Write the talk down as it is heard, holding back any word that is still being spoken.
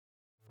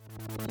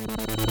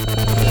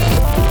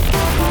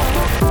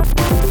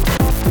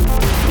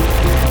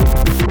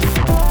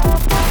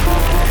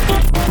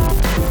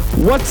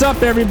What's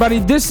up, everybody?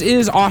 This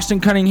is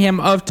Austin Cunningham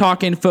of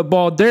Talking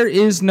Football. There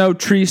is no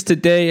Treese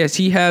today as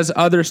he has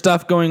other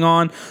stuff going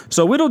on,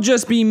 so it'll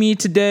just be me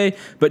today.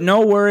 But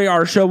no worry,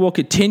 our show will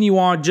continue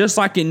on just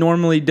like it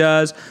normally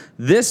does.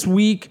 This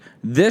week,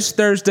 this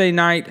Thursday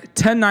night,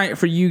 tonight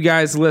for you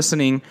guys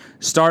listening,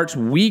 starts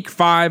week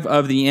 5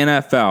 of the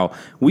NFL.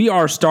 We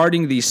are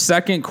starting the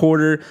second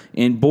quarter,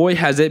 and boy,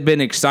 has it been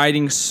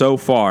exciting so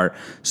far.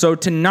 So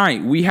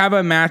tonight, we have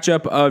a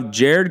matchup of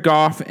Jared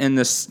Goff and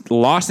the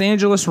Los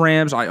Angeles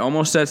Rams. I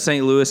almost said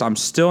St. Louis. I'm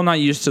still not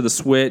used to the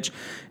switch,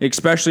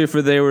 especially if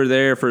they were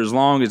there for as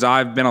long as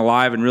I've been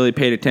alive and really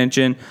paid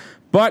attention.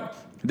 But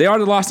they are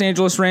the Los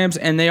Angeles Rams,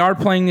 and they are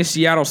playing the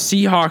Seattle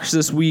Seahawks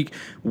this week,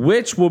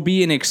 which will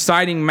be an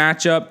exciting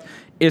matchup.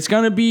 It's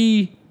going to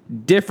be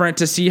different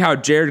to see how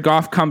Jared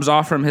Goff comes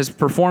off from his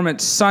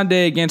performance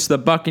Sunday against the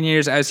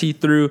Buccaneers as he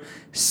threw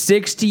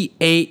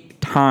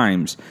 68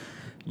 times.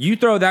 You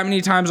throw that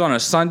many times on a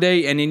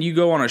Sunday, and then you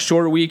go on a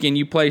short week and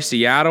you play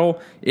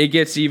Seattle, it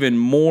gets even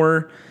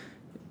more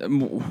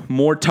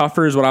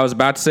tougher is what I was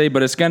about to say,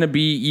 but it's going to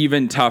be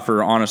even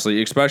tougher,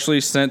 honestly,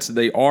 especially since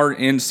they are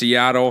in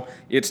Seattle.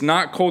 It's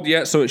not cold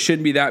yet, so it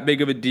shouldn't be that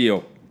big of a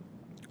deal.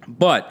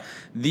 But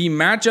the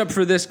matchup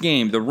for this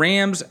game, the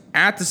Rams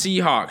at the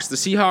Seahawks. The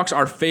Seahawks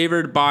are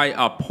favored by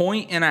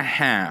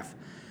 1.5.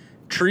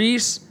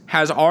 Treese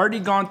has already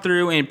gone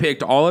through and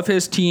picked all of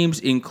his teams,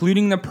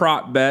 including the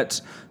prop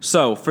bets.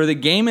 So for the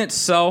game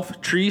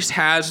itself, Treese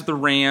has the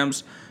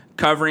Rams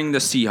covering the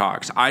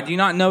Seahawks. I do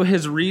not know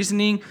his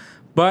reasoning,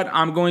 but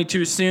I'm going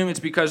to assume it's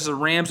because the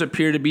Rams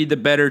appear to be the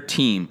better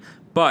team.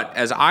 But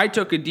as I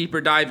took a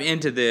deeper dive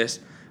into this,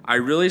 I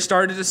really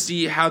started to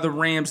see how the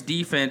Rams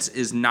defense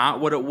is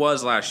not what it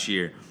was last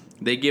year.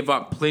 They give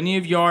up plenty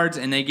of yards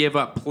and they give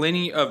up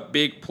plenty of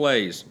big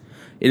plays.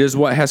 It is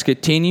what has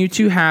continued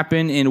to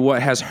happen and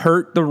what has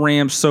hurt the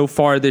Rams so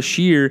far this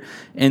year,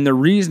 and the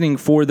reasoning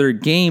for their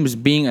games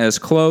being as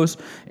close,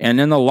 and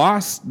then the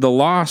loss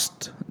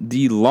last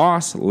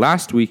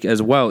week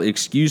as well,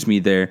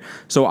 there.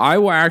 So I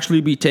will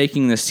actually be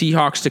taking the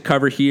Seahawks to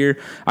cover here.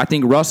 I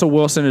think Russell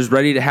Wilson is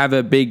ready to have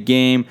a big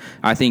game.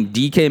 I think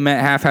DK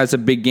Metcalf has a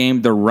big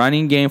game. The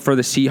running game for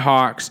the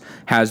Seahawks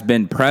has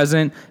been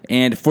present,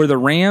 and for the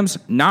Rams,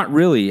 not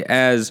really,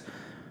 as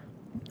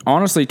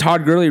honestly,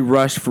 Todd Gurley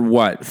rushed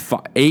for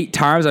 8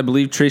 times? I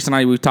believe Trace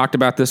and we talked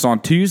about this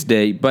on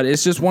Tuesday, but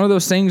it's just one of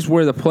those things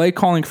where the play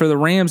calling for the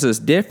Rams is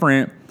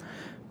different,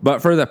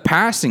 but for the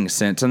passing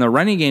sense, and the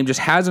running game just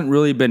hasn't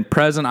really been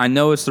present. I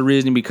know it's the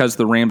reason because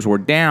the Rams were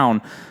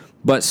down,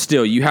 but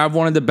still, you have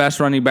one of the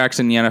best running backs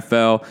in the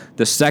NFL,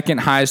 the second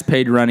highest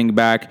paid running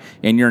back,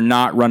 and you're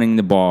not running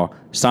the ball.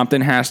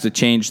 Something has to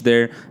change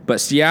there. But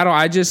Seattle,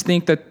 I just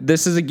think that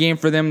this is a game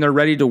for them. They're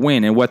ready to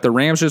win. And what the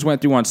Rams just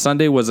went through on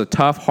Sunday was a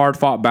tough,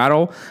 hard-fought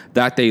battle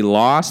that they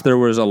lost. There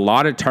was a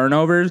lot of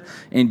turnovers,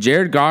 and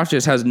Jared Goff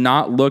just has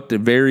not looked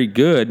very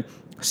good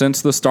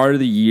since the start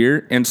of the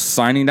year and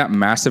signing that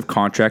massive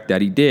contract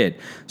that he did.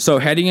 So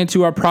heading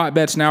into our prop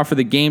bets now for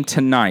the game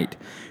tonight,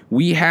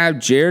 we have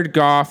Jared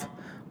Goff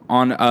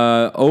on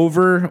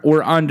over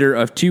or under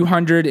of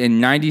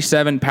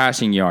 297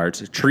 passing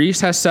yards.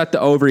 Treese has set the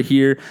over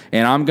here,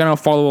 and I'm going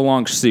to follow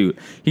along suit.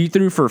 He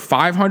threw for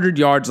 500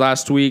 yards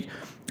last week.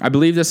 I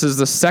believe this is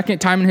the second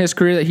time in his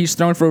career that he's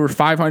thrown for over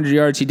 500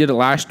 yards. He did it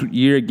last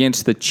year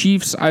against the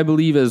Chiefs, I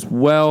believe, as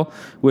well,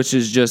 which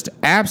is just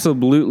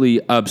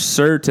absolutely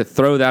absurd to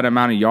throw that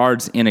amount of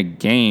yards in a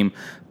game.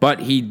 But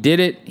he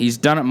did it. He's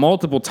done it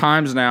multiple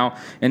times now.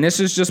 And this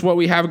is just what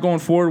we have going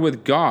forward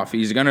with Goff.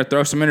 He's going to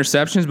throw some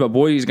interceptions, but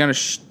boy, he's going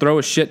to throw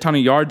a shit ton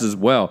of yards as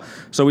well.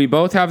 So we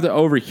both have the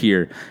over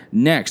here.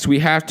 Next, we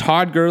have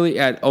Todd Gurley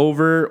at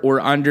over or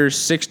under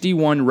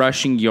 61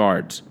 rushing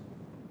yards.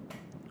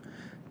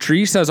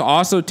 Treese has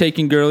also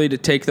taken Gurley to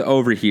take the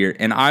over here,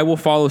 and I will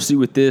follow suit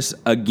with this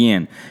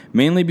again,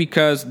 mainly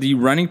because the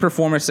running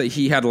performance that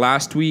he had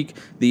last week,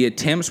 the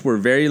attempts were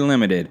very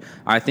limited.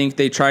 I think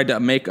they tried to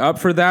make up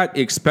for that,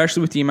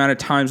 especially with the amount of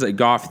times that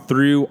Goff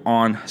threw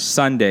on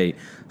Sunday.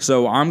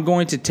 So I'm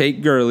going to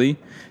take Gurley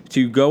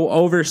to go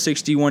over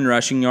 61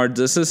 rushing yards.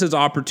 This is his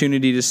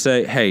opportunity to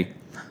say, hey,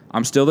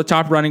 I'm still the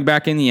top running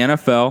back in the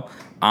NFL.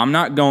 I'm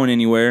not going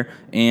anywhere,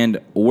 and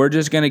we're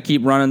just going to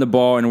keep running the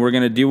ball, and we're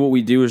going to do what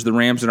we do as the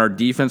Rams, and our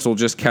defense will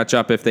just catch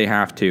up if they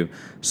have to.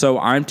 So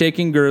I'm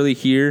taking Gurley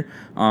here.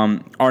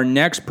 Our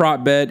next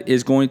prop bet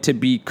is going to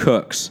be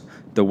Cooks,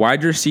 the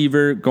wide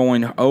receiver,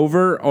 going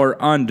over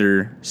or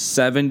under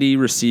 70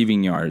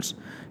 receiving yards.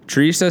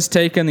 Treese has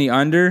taken the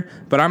under,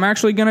 but I'm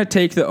actually going to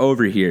take the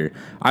over here.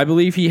 I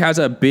believe he has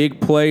a big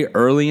play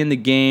early in the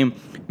game.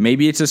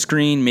 Maybe it's a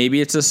screen,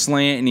 maybe it's a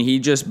slant, and he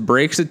just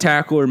breaks a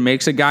tackle or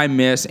makes a guy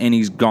miss, and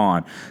he's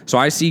gone. So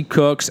I see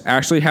Cooks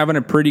actually having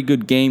a pretty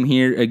good game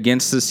here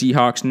against the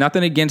Seahawks.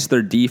 Nothing against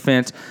their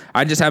defense.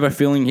 I just have a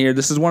feeling here.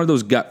 This is one of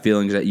those gut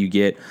feelings that you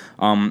get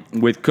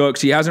with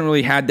Cooks. He hasn't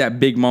really had that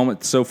big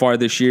moment so far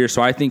this year,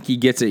 so I think he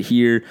gets it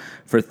here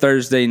for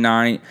Thursday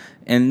night.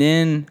 And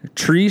then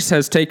Treese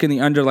has taken the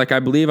under, like I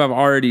believe I've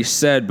already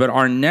said. But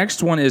our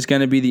next one is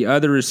going to be the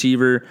other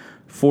receiver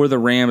for the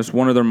Rams,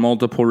 one of their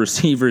multiple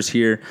receivers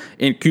here,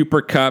 in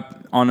Cooper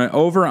Kupp on an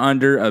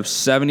over-under of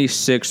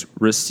 76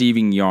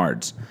 receiving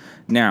yards.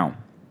 Now,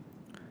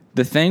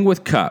 the thing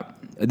with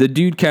Kupp, the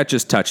dude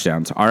catches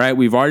touchdowns, all right?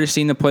 We've already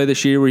seen the play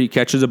this year where he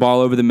catches the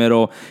ball over the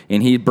middle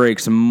and he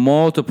breaks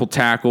multiple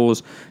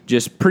tackles,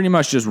 just pretty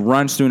much just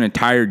runs through an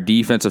entire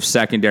defensive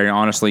secondary,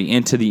 honestly,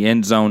 into the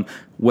end zone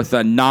with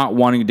a not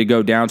wanting to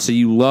go down. So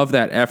you love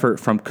that effort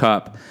from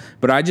Kupp.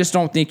 But I just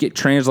don't think it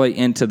translates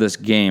into this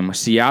game.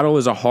 Seattle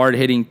is a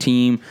hard-hitting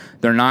team.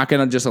 They're not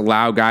going to just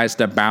allow guys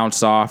to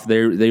bounce off.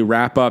 They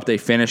wrap up, they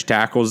finish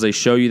tackles, they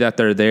show you that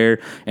they're there.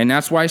 And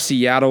that's why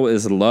Seattle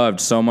is loved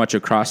so much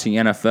across the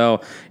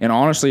NFL and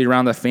honestly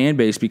around the fan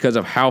base because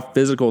of how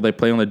physical they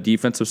play on the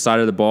defensive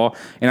side of the ball.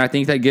 And I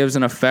think that gives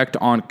an effect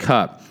on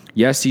Kupp.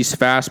 Yes, he's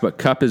fast, but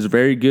Kupp is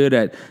very good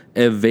at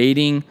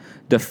evading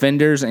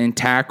defenders and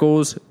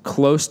tackles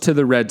close to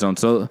the red zone.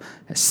 So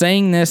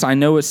saying this, I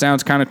know it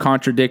sounds kind of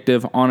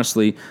contradictory,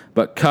 honestly,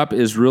 but Kupp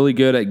is really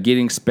good at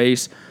getting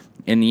space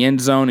in the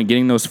end zone and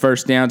getting those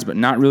first downs, but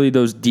not really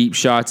those deep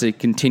shots that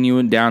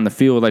continuing down the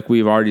field like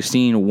we've already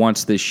seen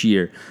once this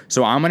year.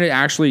 So I'm going to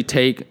actually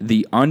take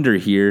the under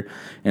here,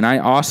 and I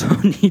also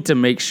need to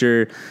make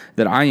sure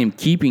that I am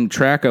keeping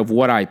track of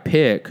what I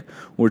pick,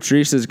 where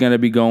Teresa is going to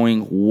be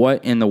going,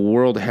 what in the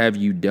world have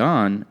you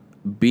done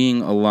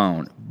being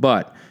alone?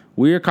 But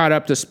we are caught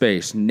up to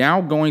space.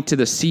 Now going to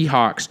the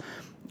Seahawks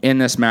in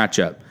this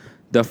matchup.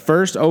 The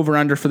first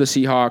over-under for the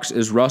Seahawks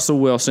is Russell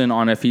Wilson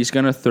on if he's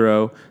going to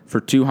throw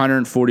for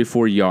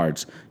 244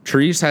 yards.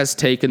 Treese has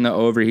taken the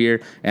over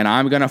here, and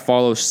I'm going to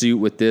follow suit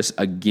with this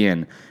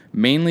again,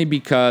 mainly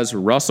because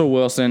Russell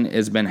Wilson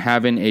has been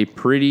having a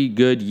pretty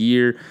good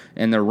year,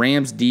 and the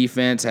Rams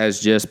defense has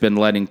just been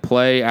letting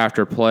play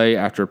after play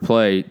after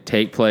play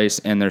take place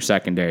in their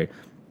secondary.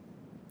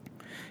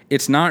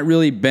 It's not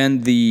really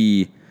been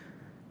the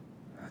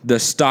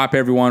stop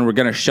everyone, we're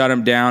going to shut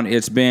them down.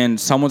 It's been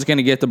someone's going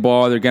to get the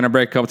ball, they're going to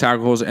break a couple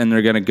tackles, and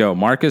they're going to go.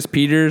 Marcus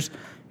Peters,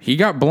 he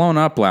got blown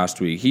up last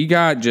week. He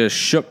got just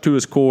shook to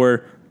his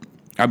core.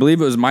 I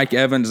believe it was Mike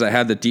Evans that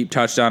had the deep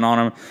touchdown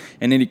on him,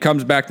 and then he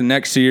comes back the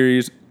next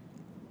series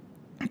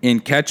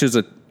and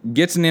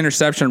gets an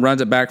interception,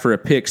 runs it back for a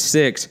pick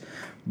six,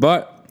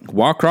 but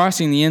while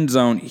crossing the end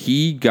zone,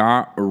 he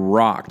got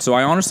rocked. So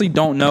I honestly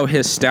don't know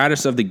his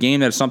status of the game.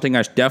 That's something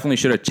I definitely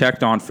should have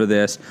checked on for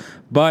this.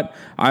 But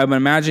I'm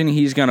imagining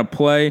he's going to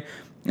play.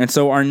 And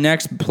so our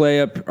next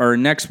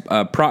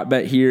prop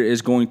bet here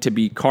is going to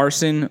be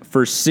Carson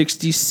for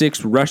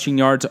 66 rushing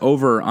yards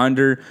over or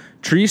under.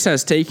 Treese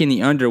has taken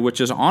the under, which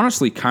is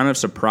honestly kind of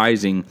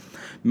surprising,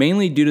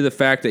 mainly due to the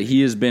fact that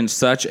he has been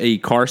such a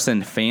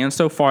Carson fan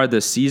so far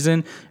this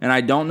season, and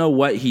I don't know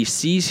what he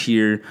sees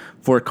here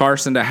for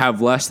Carson to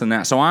have less than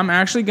that. So I'm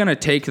actually going to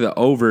take the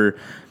over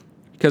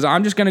because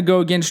I'm just going to go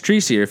against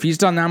Treese here. If he's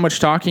done that much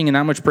talking and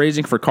that much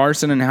praising for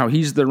Carson and how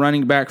he's the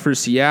running back for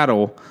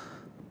Seattle,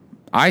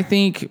 I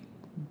think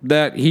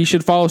that he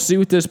should follow suit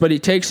with this, but he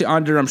takes it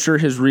under. I'm sure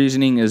his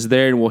reasoning is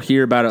there, and we'll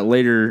hear about it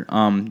later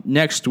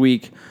next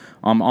week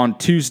on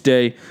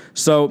Tuesday.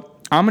 So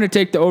I'm going to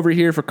take the over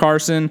here for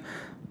Carson.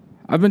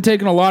 I've been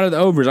taking a lot of the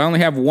overs. I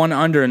only have one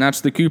under, and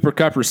that's the Cooper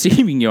Kupp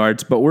receiving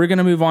yards. But we're going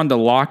to move on to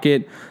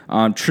Lockett.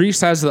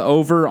 Treese has the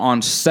over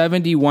on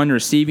 71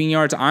 receiving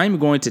yards. I'm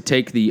going to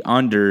take the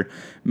under,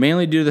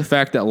 mainly due to the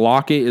fact that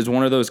Lockett is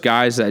one of those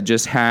guys that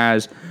just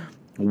has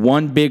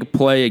one big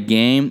play a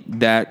game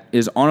that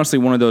is honestly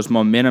one of those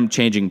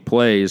momentum-changing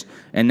plays,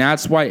 and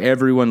that's why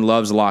everyone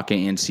loves Lockett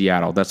in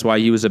Seattle. That's why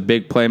he was a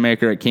big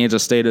playmaker at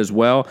Kansas State as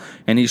well,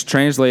 and he's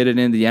translated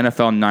into the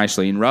NFL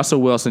nicely. And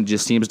Russell Wilson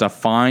just seems to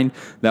find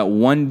that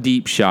one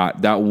deep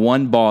shot, that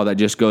one ball that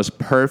just goes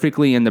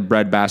perfectly in the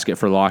breadbasket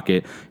for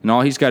Lockett, and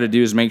all he's got to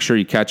do is make sure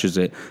he catches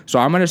it. So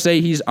I'm going to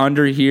say he's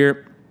under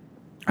here.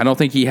 I don't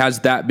think he has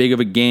that big of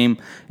a game.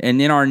 And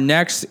then our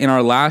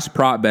last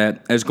prop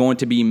bet is going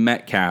to be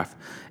Metcalf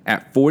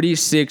at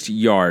 46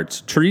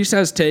 yards. Treese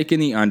has taken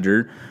the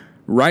under.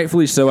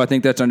 Rightfully so. I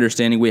think that's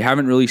understanding. We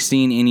haven't really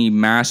seen any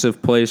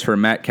massive plays for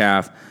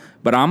Metcalf,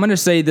 but I'm going to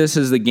say this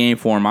is the game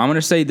for him. I'm going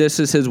to say this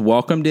is his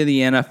welcome to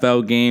the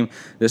NFL game.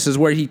 This is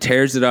where he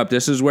tears it up.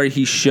 This is where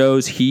he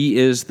shows he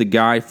is the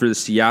guy for the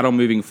Seattle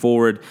moving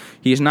forward.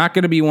 He's not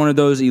going to be one of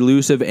those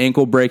elusive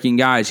ankle-breaking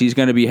guys. He's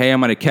going to be, hey,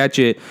 I'm going to catch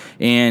it,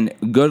 and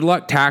good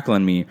luck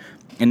tackling me.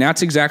 And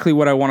that's exactly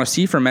what I want to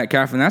see from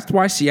Metcalf, and that's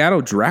why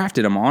Seattle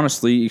drafted him,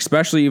 honestly,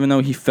 especially even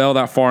though he fell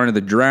that far into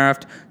the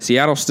draft.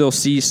 Seattle still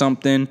sees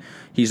something.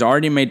 He's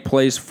already made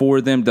plays for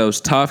them,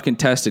 those tough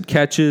contested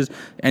catches,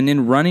 and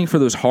then running for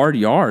those hard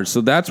yards.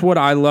 So that's what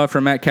I love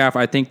from Metcalf.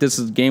 I think this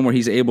is a game where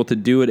he's able to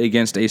do it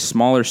against a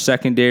smaller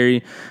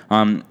secondary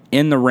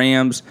in the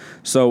Rams.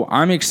 So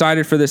I'm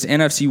excited for this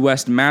NFC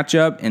West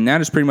matchup, and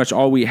that is pretty much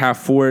all we have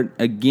for it.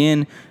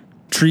 Again,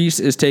 Treese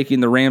is taking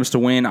the Rams to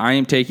win. I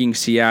am taking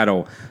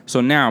Seattle. So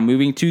now,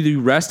 moving to the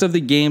rest of the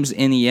games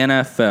in the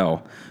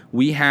NFL,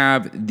 we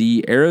have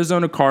the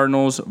Arizona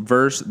Cardinals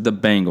versus the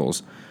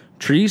Bengals.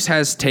 Treese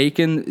has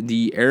taken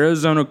the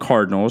Arizona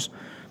Cardinals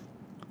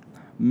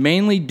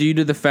mainly due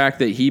to the fact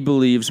that he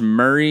believes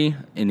Murray,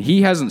 and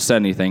he hasn't said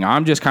anything.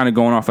 I'm just kind of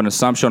going off an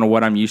assumption of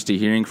what I'm used to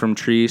hearing from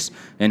Treese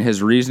and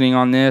his reasoning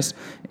on this,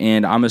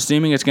 and I'm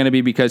assuming it's going to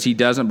be because he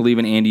doesn't believe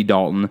in Andy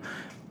Dalton.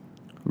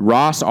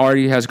 Ross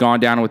already has gone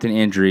down with an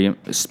injury.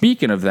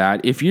 Speaking of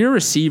that, if you're a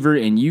receiver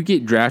and you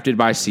get drafted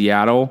by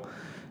Seattle,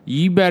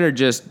 you better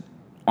just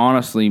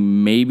honestly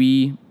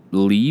maybe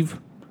leave.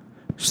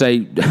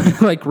 Say,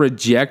 like,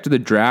 reject the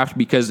draft,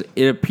 because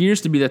it appears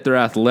to be that their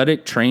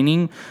athletic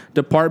training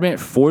department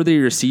for the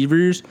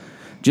receivers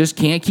just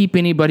can't keep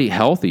anybody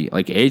healthy.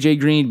 Like A.J.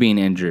 Green being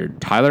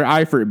injured, Tyler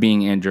Eifert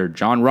being injured,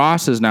 John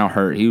Ross is now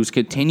hurt. He was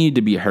continued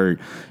to be hurt.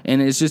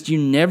 And it's just you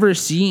never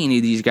see any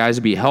of these guys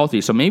be healthy.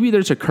 So maybe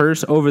there's a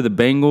curse over the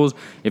Bengals.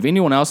 If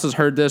anyone else has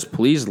heard this,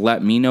 please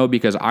let me know,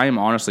 because I am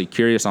honestly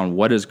curious on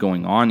what is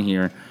going on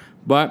here.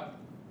 But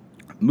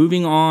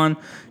moving on,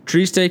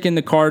 Tree's taking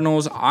the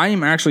Cardinals. I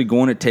am actually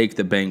going to take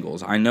the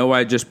Bengals. I know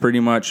I just pretty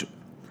much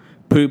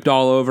pooped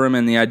all over them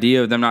and the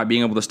idea of them not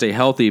being able to stay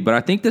healthy, but I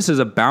think this is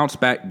a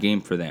bounce-back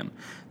game for them.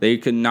 They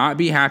could not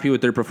be happy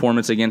with their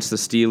performance against the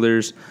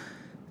Steelers.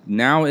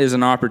 Now is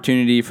an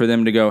opportunity for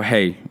them to go,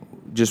 hey,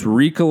 just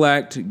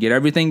recollect, get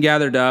everything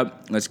gathered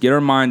up, let's get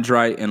our minds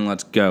right, and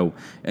let's go.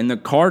 And the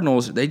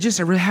Cardinals, they just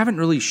haven't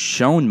really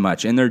shown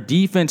much, and their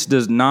defense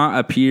does not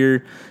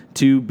appear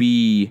to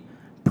be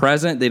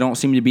present. They don't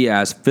seem to be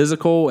as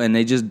physical, and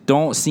they just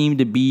don't seem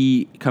to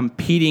be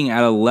competing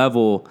at a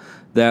level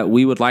that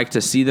we would like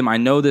to see them. I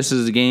know this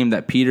is a game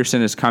that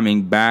Peterson is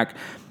coming back,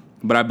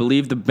 but I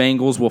believe the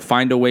Bengals will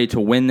find a way to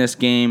win this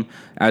game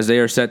as they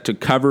are set to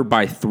cover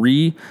by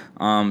 3.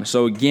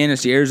 So again,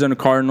 it's the Arizona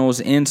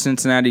Cardinals in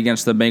Cincinnati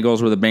against the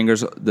Bengals, where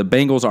the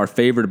Bengals are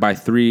favored by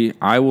 3.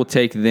 I will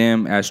take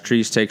them as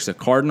Treese takes the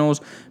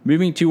Cardinals.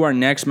 Moving to our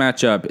next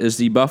matchup is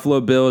the Buffalo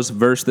Bills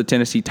versus the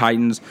Tennessee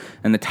Titans,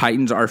 and the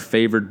Titans are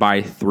favored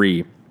by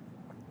 3.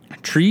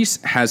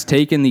 Treese has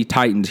taken the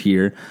Titans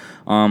here,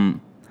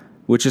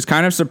 which is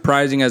kind of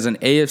surprising as an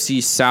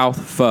AFC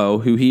South foe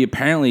who he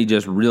apparently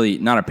just really,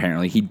 not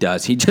apparently, he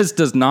does. He just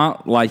does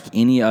not like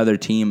any other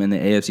team in the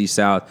AFC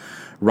South,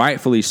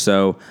 rightfully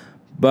so.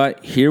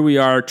 But here we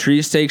are.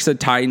 Treese takes the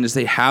Titans.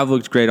 They have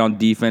looked great on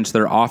defense.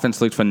 Their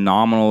offense looked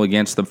phenomenal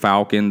against the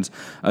Falcons,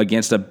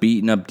 against a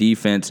beaten-up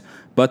defense.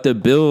 But the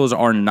Bills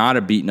are not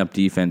a beaten-up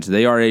defense.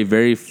 They are a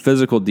very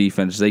physical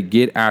defense. They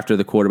get after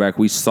the quarterback.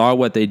 We saw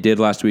what they did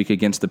last week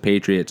against the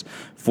Patriots,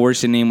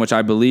 forcing him, which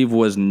I believe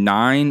was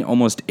 9,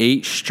 almost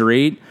 8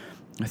 straight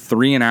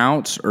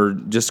 3-and-outs, or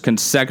just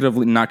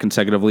consecutively, not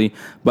consecutively,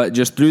 but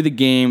just through the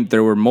game,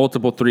 there were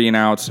multiple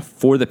 3-and-outs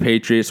for the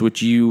Patriots,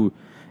 which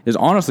is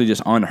honestly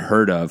just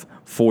unheard of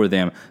for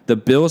them. The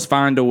Bills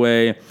find a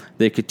way.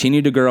 They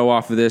continue to grow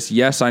off of this.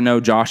 Yes, I know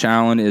Josh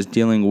Allen is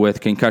dealing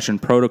with concussion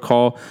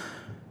protocol.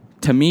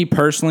 To me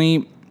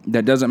personally,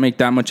 that doesn't make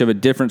that much of a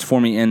difference for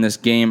me in this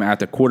game at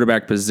the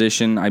quarterback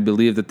position. I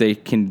believe that they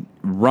can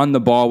run the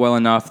ball well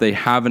enough. They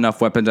have enough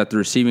weapons at the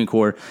receiving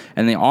core,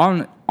 and they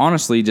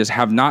honestly just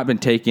have not been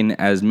taking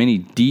as many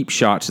deep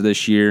shots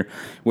this year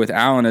with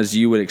Allen as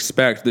you would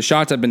expect. The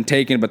shots have been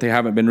taken, but they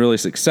haven't been really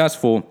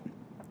successful.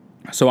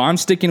 So I'm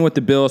sticking with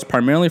the Bills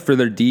primarily for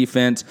their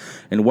defense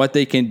and what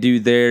they can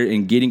do there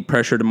in getting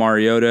pressure to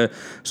Mariota.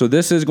 So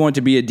this is going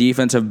to be a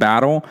defensive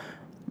battle,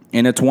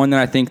 and it's one that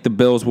I think the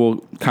Bills will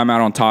come out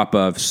on top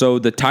of. So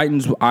the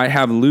Titans, I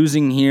have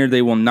losing here.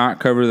 They will not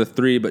cover the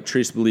 3, but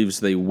Treese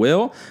believes they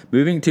will.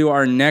 Moving to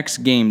our next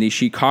game, the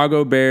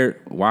Chicago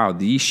Bears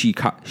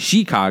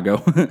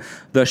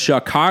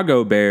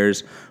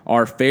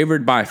are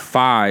favored by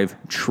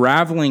 5,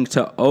 traveling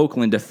to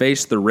Oakland to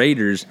face the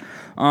Raiders.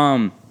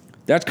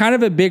 That's kind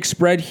of a big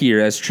spread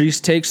here as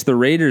Treese takes the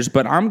Raiders,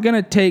 but I'm going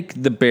to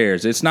take the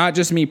Bears. It's not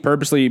just me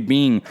purposely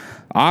being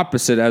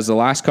opposite, as the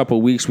last couple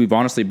of weeks we've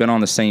honestly been on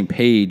the same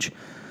page.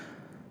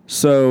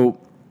 So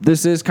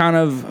this is kind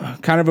of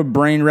a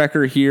brain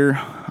wrecker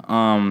here.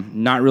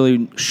 Not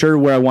really sure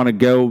where I want to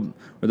go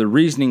or the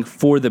reasoning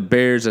for the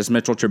Bears as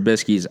Mitchell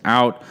Trubisky is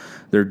out.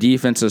 Their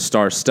defense is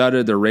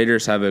star-studded. The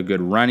Raiders have a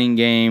good running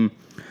game.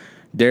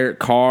 Derek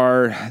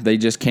Carr, they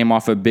just came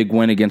off a big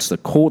win against the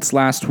Colts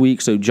last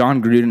week, so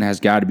John Gruden has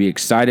got to be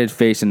excited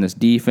facing this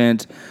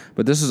defense.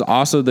 But this is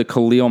also the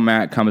Khalil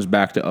Mack comes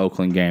back to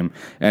Oakland game,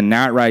 and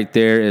that right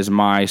there is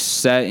my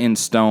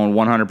set-in-stone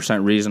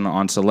 100% reason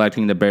on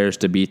selecting the Bears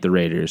to beat the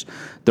Raiders.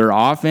 Their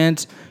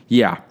offense,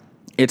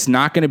 it's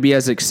not going to be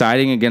as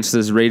exciting against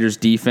this Raiders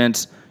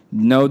defense.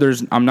 No,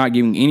 I'm not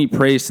giving any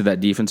praise to that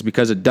defense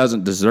because it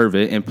doesn't deserve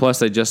it. And plus,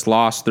 they just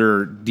lost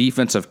their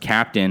defensive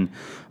captain,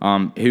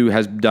 who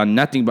has done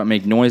nothing but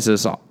make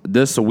noises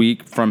this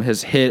week from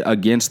his hit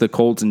against the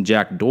Colts and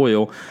Jack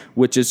Doyle,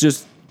 which is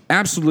just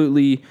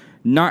absolutely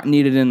not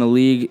needed in the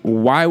league.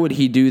 Why would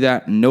he do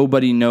that?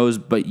 Nobody knows,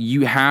 but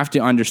you have to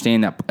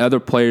understand that other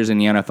players in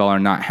the NFL are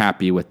not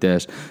happy with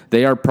this.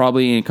 They are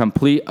probably in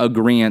complete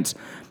agreement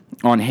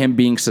on him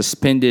being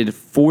suspended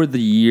for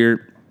the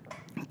year.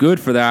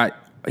 Good for that.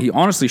 he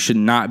honestly should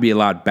not be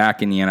allowed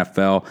back in the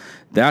NFL.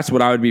 That's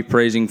what I would be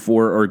praising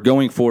for or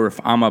going for if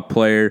I'm a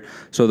player.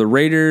 So the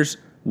Raiders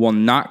will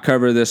not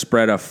cover this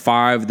spread of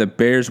 5. The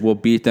Bears will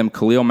beat them.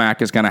 Khalil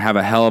Mack is going to have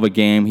a hell of a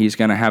game. He's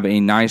going to have a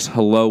nice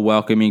hello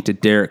welcoming to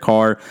Derek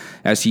Carr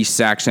as he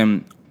sacks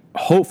him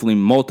hopefully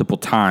multiple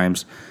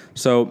times.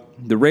 So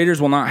the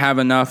Raiders will not have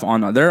enough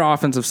on their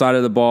offensive side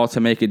of the ball to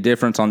make a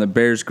difference on the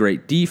Bears'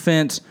 great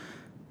defense,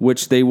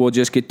 which they will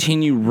just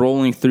continue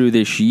rolling through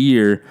this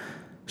year.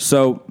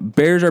 So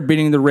Bears are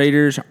beating the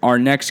Raiders. Our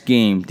next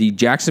game, the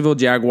Jacksonville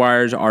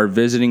Jaguars are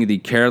visiting the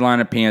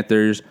Carolina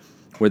Panthers,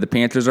 where the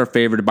Panthers are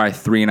favored by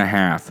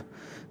 3.5.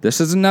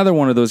 This is another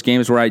one of those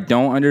games where I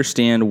don't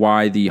understand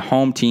why the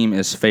home team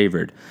is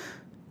favored.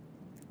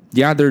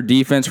 Yeah, their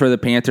defense for the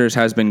Panthers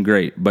has been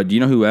great, but do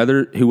you know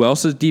who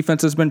else's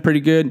defense has been pretty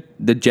good?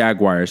 The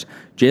Jaguars.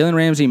 Jalen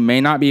Ramsey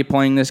may not be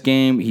playing this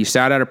game. He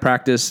sat out of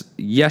practice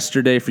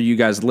yesterday for you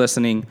guys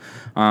listening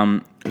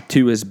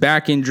to his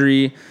back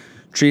injury.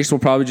 Treese will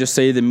probably just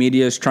say the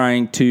media is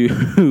trying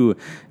to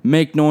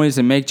make noise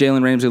and make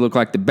Jalen Ramsey look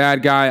like the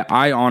bad guy.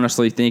 I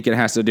honestly think it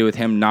has to do with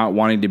him not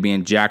wanting to be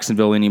in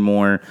Jacksonville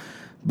anymore.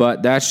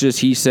 But that's just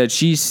he said,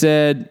 she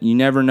said. You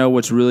never know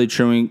what's really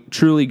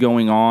truly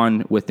going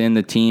on within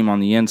the team on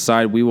the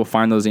inside. We will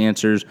find those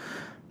answers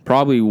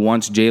probably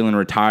once Jalen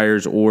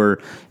retires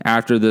or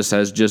after this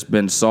has just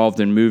been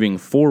solved and moving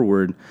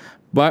forward.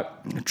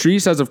 But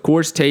Treese has, of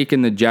course,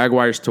 taken the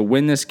Jaguars to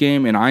win this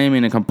game, and I am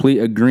in a complete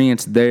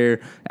agreement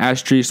there.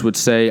 As Treese would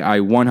say, I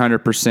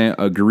 100%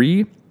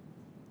 agree.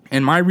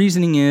 And my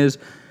reasoning is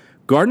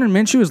Gardner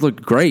Minshew has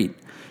looked great.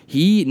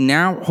 He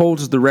now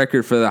holds the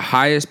record for the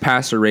highest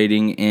passer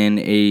rating in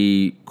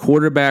a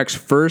quarterback's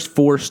first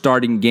 4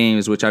 starting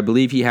games, which I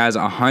believe he has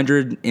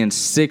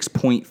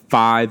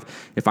 106.5,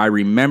 if I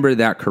remember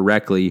that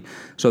correctly.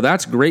 So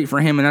that's great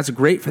for him, and that's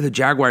great for the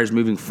Jaguars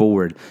moving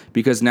forward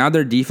because now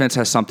their defense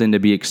has something to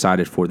be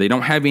excited for. They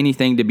don't have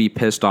anything to be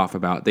pissed off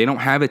about. They don't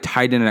have a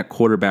tight end at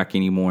quarterback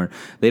anymore.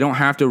 They don't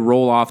have to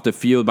roll off the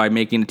field by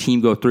making a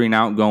team go 3 and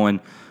out going,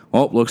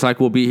 well, looks like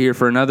we'll be here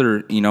for another,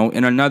 in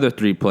another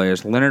 3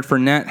 players. Leonard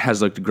Fournette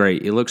has looked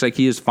great. It looks like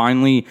he has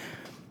finally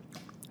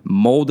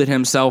molded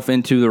himself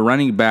into the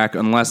running back,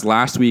 unless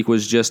last week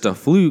was just a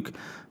fluke.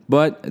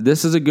 But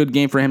this is a good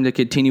game for him to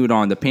continue it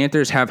on. The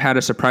Panthers have had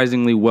a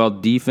surprisingly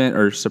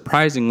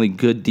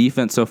good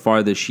defense so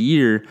far this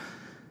year.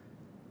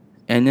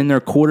 And then their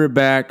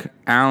quarterback,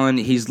 Allen,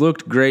 he's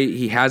looked great.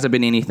 He hasn't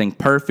been anything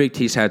perfect.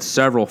 He's had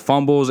several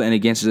fumbles, and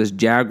against this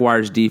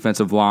Jaguars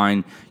defensive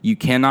line, you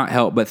cannot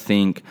help but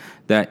think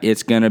that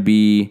there's going to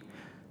be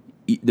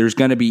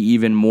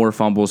even more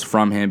fumbles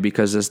from him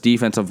because this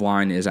defensive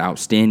line is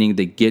outstanding.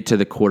 They get to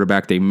the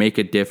quarterback. They make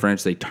a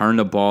difference. They turn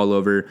the ball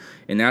over,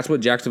 and that's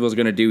what Jacksonville is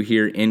going to do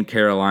here in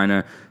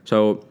Carolina.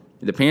 So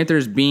the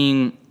Panthers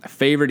being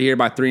favored here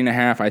by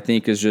 3.5, I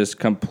think, is just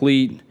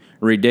complete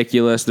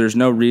ridiculous. There's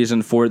no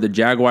reason for it. The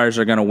Jaguars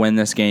are going to win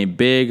this game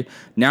big.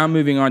 Now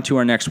moving on to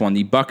our next one,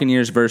 the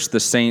Buccaneers versus the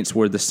Saints,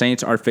 where the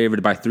Saints are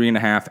favored by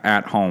 3.5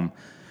 at home.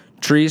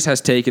 Treese has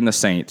taken the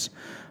Saints.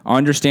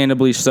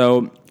 Understandably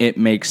so, it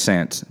makes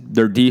sense.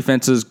 Their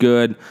defense is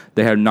good.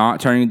 They're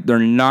not turning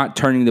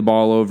the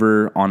ball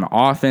over on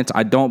offense.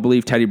 I don't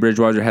believe Teddy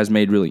Bridgewater has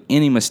made really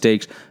any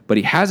mistakes, but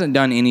he hasn't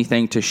done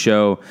anything to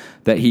show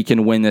that he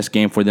can win this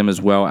game for them as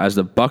well, as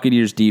the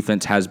Buccaneers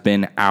defense has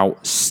been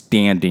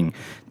outstanding.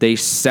 They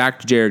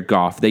sacked Jared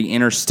Goff. They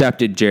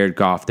intercepted Jared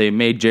Goff. They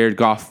made Jared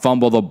Goff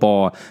fumble the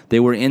ball. They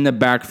were in the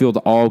backfield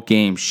all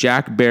game.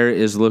 Shaq Barrett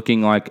is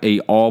looking like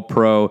a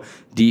all-pro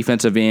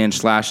defensive end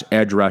 /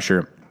 edge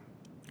rusher.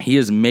 He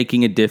is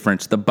making a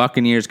difference. The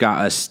Buccaneers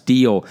got a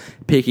steal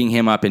picking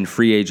him up in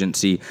free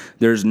agency.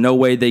 There's no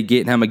way they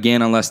get him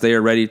again unless they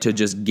are ready to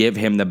just give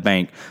him the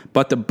bank.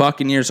 But the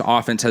Buccaneers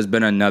offense has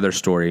been another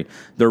story.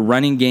 Their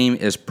running game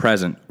is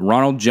present.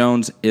 Ronald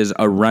Jones is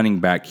a running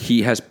back.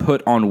 He has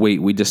put on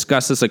weight. We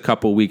discussed this a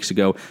couple weeks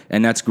ago,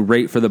 and that's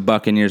great for the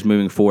Buccaneers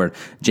moving forward.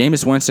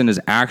 Jameis Winston is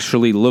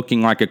actually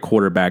looking like a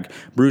quarterback.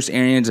 Bruce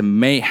Arians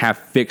may have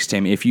fixed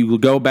him. If you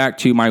go back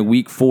to my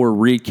Week 4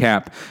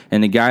 recap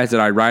and the guys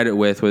that I write it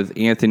with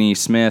Anthony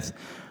Smith,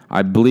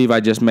 I believe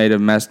I just may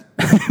have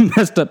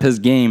messed up his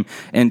game,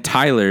 and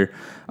Tyler,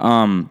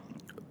 I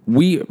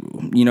believe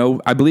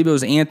it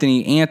was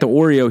Anthony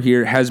Oreo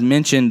here has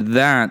mentioned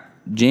that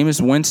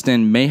Jameis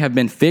Winston may have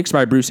been fixed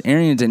by Bruce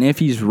Arians, and if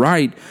he's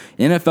right,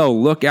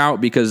 NFL look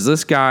out, because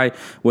this guy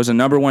was a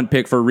number 1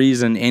 pick for a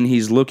reason, and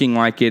he's looking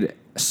like it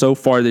so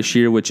far this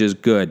year, which is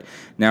good.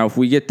 Now, if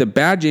we get the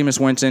bad Jameis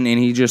Winston and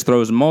he just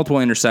throws multiple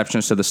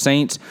interceptions to the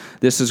Saints,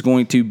 this is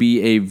going to be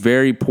a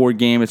very poor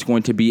game. It's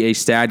going to be a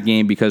sad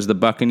game because the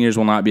Buccaneers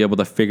will not be able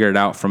to figure it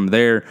out from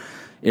there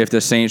if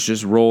the Saints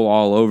just roll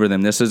all over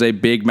them. This is a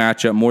big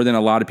matchup, more than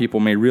a lot of people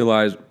may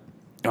realize.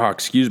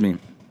 This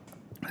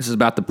is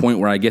about the point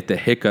where I get the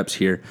hiccups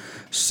here.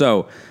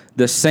 So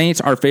the Saints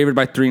are favored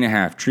by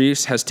 3.5.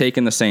 Treese has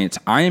taken the Saints.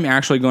 I am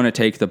actually going to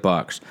take the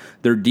Bucs.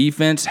 Their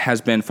defense has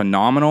been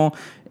phenomenal,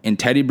 And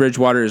Teddy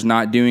Bridgewater is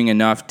not doing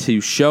enough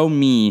to show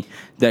me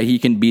that he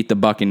can beat the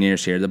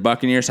Buccaneers here. The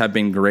Buccaneers have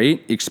been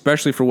great,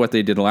 especially for what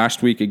they did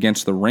last week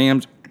against the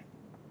Rams.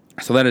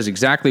 So that is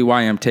exactly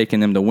why I'm taking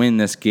them to win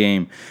this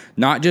game.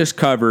 Not just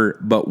cover,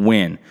 but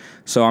win.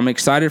 So I'm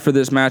excited for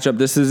this matchup.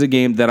 This is a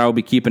game that I'll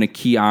be keeping a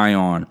key eye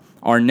on.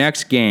 Our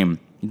next game,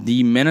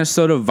 the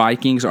Minnesota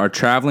Vikings are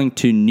traveling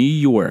to New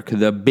York,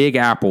 the Big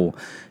Apple,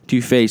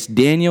 to face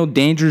Daniel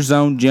Danger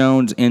Zone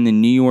Jones and the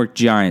New York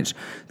Giants.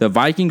 The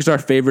Vikings are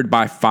favored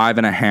by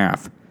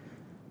 5.5.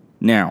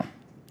 Now,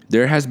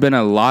 there has been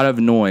a lot of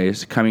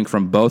noise coming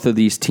from both of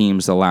these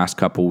teams the last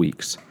couple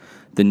weeks.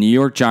 The New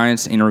York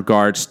Giants in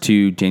regards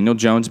to Daniel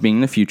Jones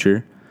being the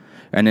future,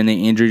 and then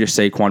the injury to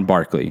Saquon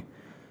Barkley.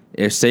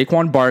 If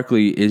Saquon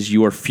Barkley is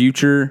your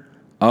future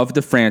of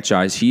the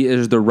franchise, he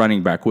is the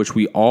running back, which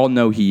we all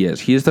know he is.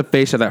 He is the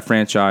face of that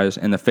franchise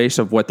and the face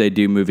of what they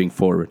do moving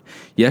forward.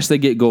 Yes, they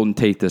get Golden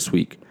Tate this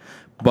week,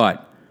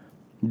 but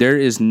there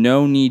is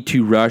no need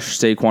to rush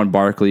Saquon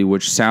Barkley,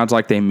 which sounds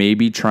like they may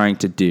be trying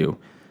to do.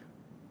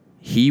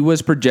 He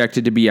was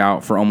projected to be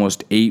out for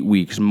almost 8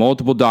 weeks.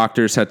 Multiple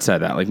doctors had said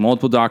that. Like,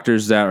 multiple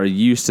doctors that are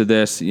used to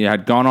this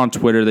had gone on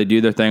Twitter. They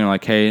do their thing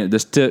like, hey,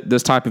 this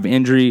type of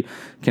injury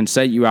can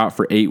set you out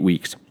for 8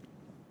 weeks.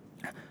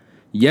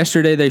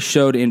 Yesterday, they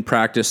showed in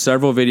practice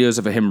several videos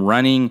of him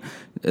running.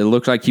 It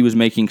looked like he was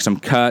making some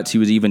cuts. He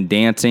was even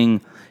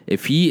dancing.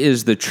 If he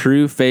is the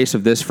true face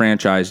of this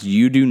franchise,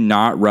 you do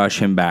not rush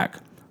him back.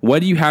 What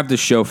do you have to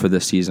show for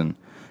this season?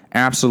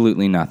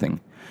 Absolutely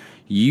nothing.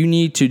 You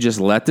need to just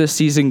let this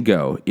season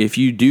go. If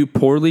you do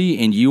poorly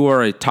and you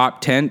are a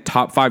top 10,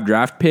 top 5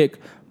 draft pick,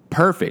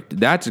 perfect.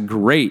 That's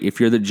great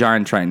if you're the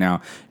Giants right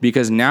now,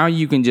 because now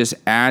you can just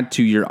add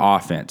to your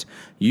offense.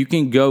 You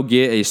can go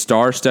get a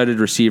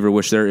star-studded receiver,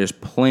 which there is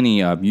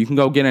plenty of. You can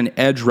go get an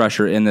edge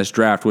rusher in this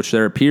draft, which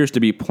there appears to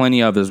be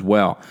plenty of as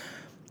well.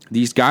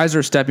 These guys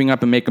are stepping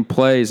up and making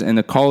plays in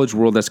the college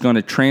world that's going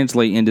to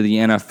translate into the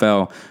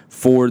NFL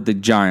for the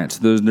Giants.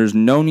 There's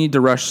no need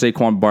to rush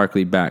Saquon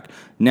Barkley back.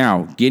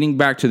 Now, getting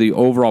back to the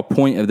overall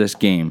point of this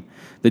game,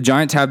 the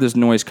Giants have this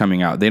noise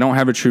coming out. They don't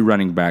have a true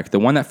running back. The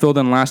one that filled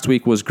in last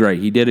week was great.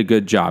 He did a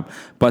good job.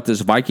 But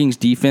this Vikings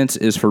defense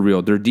is for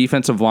real. Their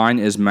defensive line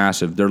is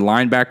massive. Their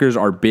linebackers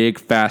are big,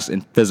 fast,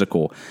 and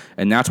physical.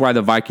 And that's why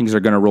the Vikings are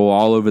going to roll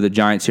all over the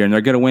Giants here, and they're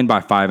going to win by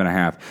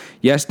 5.5.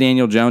 Yes,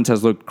 Daniel Jones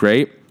has looked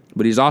great,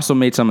 but he's also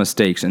made some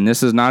mistakes, and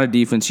this is not a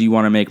defense you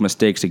want to make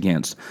mistakes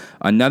against.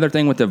 Another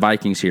thing with the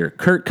Vikings here,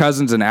 Kirk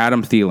Cousins and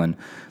Adam Thielen.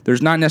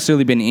 There's not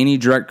necessarily been any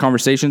direct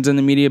conversations in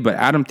the media, but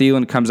Adam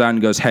Thielen comes out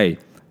and goes, hey,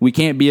 we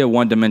can't be a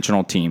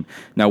one-dimensional team.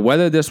 Now,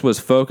 whether this was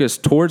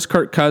focused towards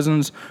Kirk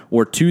Cousins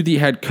or to the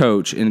head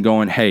coach and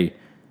going, hey,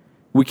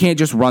 we can't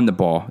just run the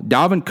ball.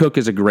 Dalvin Cook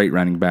is a great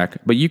running back,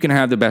 but you can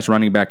have the best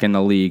running back in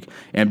the league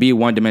and be a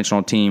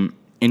one-dimensional team,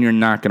 and you're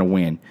not going to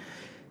win.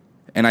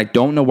 And I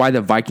don't know why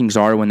the Vikings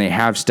are when they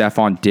have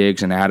Stephon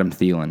Diggs and Adam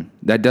Thielen.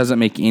 That doesn't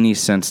make any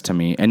sense to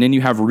me. And then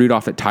you have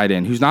Rudolph at tight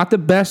end, who's not the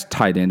best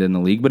tight end in the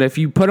league, but if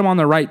you put him on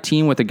the right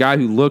team with a guy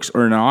who looks,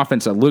 or an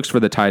offense that looks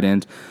for the tight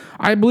ends,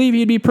 I believe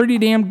he'd be pretty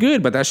damn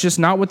good, but that's just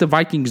not what the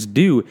Vikings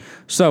do.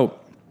 So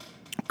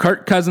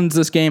Kirk Cousins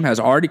this game has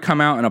already come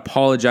out and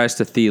apologized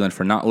to Thielen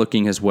for not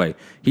looking his way.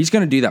 He's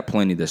going to do that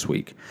plenty this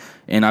week.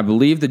 And I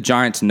believe the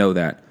Giants know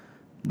that.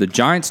 The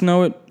Giants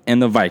know it,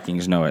 and the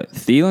Vikings know it.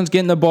 Thielen's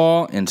getting the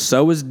ball, and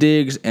so is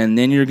Diggs, and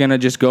then you're going to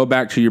just go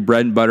back to your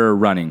bread and butter of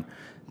running.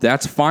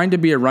 That's fine to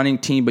be a running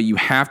team, but you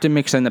have to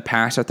mix in the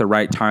pass at the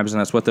right times, and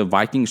that's what the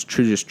Vikings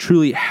just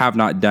truly have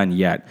not done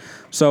yet.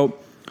 So,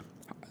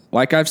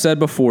 like I've said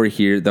before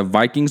here, the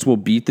Vikings will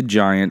beat the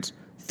Giants.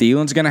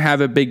 Thielen's going to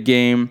have a big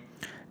game.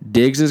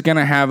 Diggs is going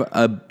to have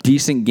a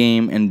decent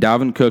game, and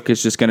Dalvin Cook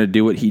is just going to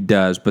do what he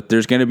does. But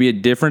there's going to be a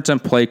difference in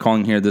play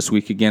calling here this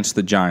week against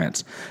the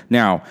Giants.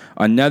 Now,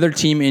 another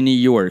team in New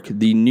York,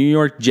 the New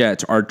York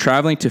Jets, are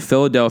traveling to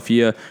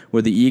Philadelphia,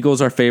 where the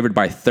Eagles are favored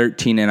by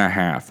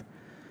 13.5.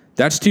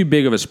 That's too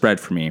big of a spread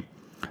for me.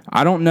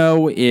 I don't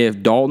know if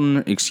if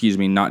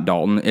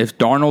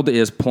Darnold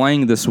is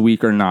playing this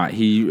week or not.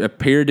 He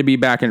appeared to be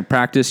back in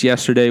practice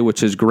yesterday,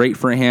 which is great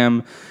for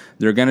him.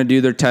 They're going to do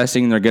their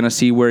testing. They're going to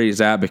see where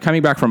he's at. But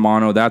coming back from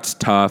mono, that's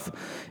tough,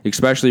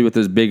 especially with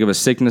as big of a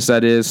sickness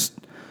that is.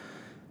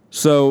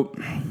 So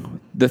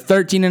the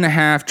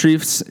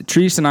 13.5,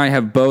 Treese and I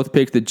have both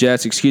picked the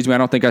Jets. Excuse me, I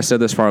don't think I said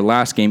this for our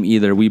last game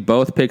either. We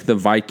both picked the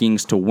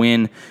Vikings to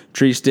win.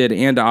 Treese did,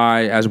 and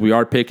I, as we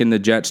are picking the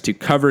Jets to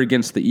cover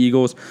against the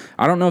Eagles.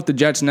 I don't know if the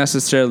Jets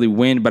necessarily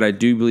win, but I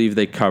do believe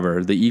they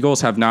cover. The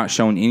Eagles have not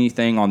shown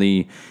anything on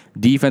the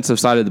defensive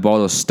side of the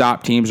ball to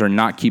stop teams or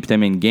not keep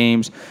them in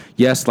games.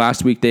 Yes,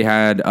 last week they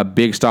had a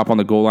big stop on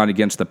the goal line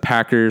against the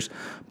Packers,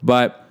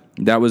 but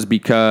that was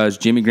because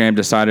Jimmy Graham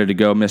decided to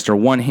go Mr.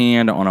 One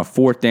Hand on a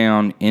 4th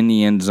down in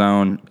the end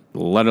zone,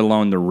 let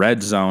alone the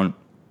red zone,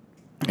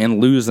 and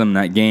lose them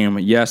that game.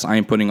 Yes, I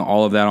am putting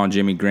all of that on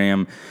Jimmy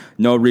Graham.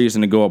 No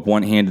reason to go up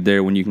one-handed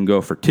there when you can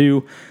go for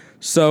 2.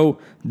 So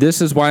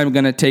this is why I'm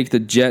going to take the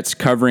Jets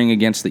covering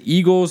against the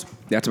Eagles.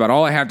 That's about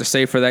all I have to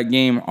say for that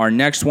game. Our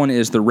next one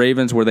is the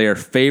Ravens, where they are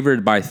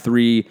favored by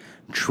 3.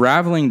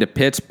 traveling to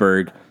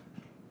Pittsburgh.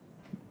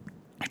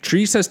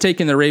 Treese has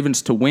taken the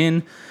Ravens to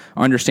win,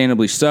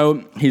 understandably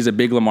so. He's a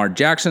big Lamar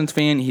Jackson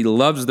fan. He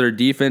loves their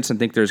defense and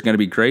think there's going to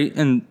be great.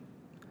 And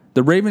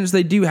the Ravens,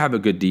 they do have a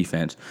good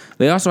defense.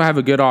 They also have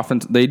a good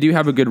offense. They do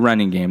have a good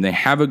running game. They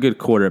have a good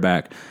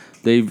quarterback.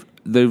 They've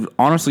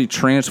honestly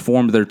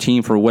transformed their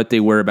team for what they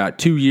were about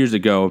 2 years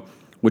ago,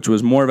 which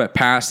was more of a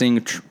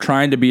passing,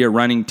 trying to be a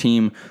running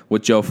team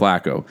with Joe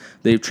Flacco.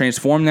 They've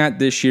transformed that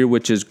this year,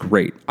 which is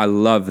great. I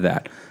love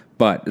that.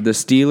 But the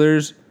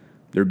Steelers,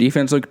 their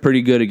defense looked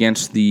pretty good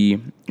against the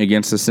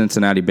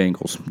Cincinnati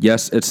Bengals.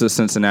 Yes, it's the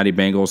Cincinnati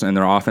Bengals, and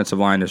their offensive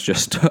line is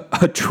just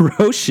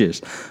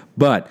atrocious.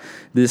 But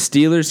the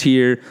Steelers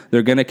here,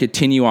 they're going to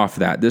continue off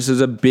that. This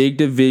is a big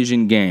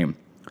division game.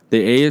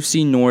 The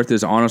AFC North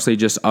is honestly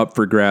just up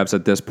for grabs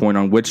at this point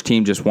on which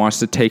team just wants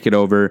to take it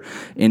over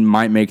and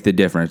might make the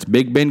difference.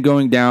 Big Ben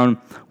going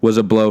down was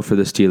a blow for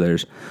the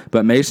Steelers,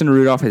 but Mason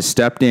Rudolph has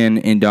stepped in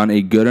and done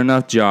a good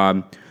enough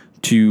job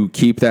to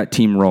keep that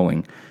team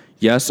rolling.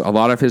 Yes, a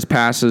lot of his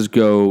passes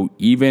go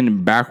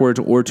even backwards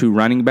or to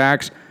running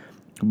backs,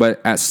 but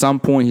at some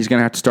point he's going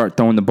to have to start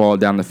throwing the ball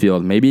down the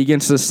field. Maybe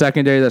against the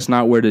secondary, that's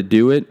not where to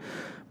do it,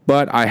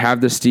 but I have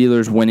the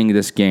Steelers winning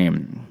this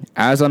game.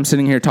 As I'm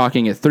sitting here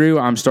talking it through,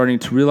 I'm starting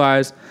to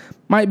realize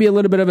might be a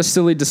little bit of a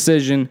silly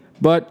decision,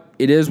 but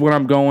it is what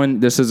I'm going.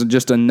 This is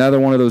just another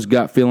one of those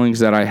gut feelings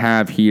that I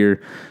have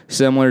here,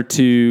 similar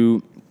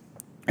to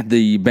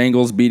the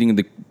Bengals beating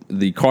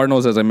the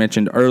Cardinals, as I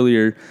mentioned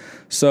earlier.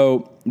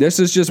 So this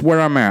is just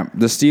where I'm at.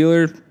 The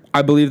Steelers,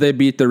 I believe they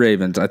beat the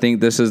Ravens. I think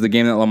this is the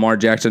game that Lamar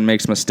Jackson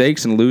makes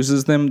mistakes and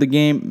loses them the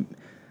game.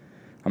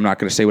 I'm not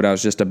going to say what I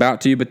was just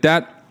about to, but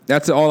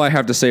that's all I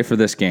have to say for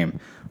this game.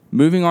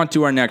 Moving on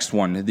to our next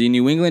one. The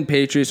New England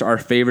Patriots are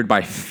favored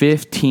by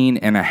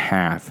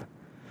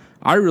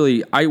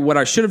 15.5. What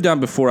I should have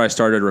done before I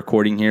started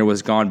recording here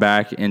was gone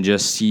back and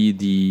just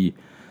see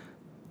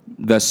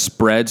the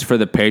spreads for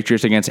the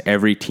Patriots against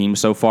every team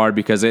so far,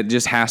 because it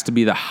just has to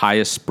be the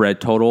highest spread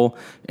total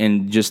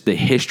in just the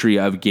history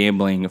of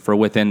gambling for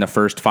within the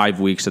first 5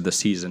 weeks of the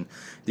season.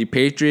 The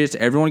Patriots,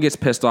 everyone gets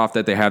pissed off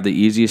that they have the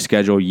easiest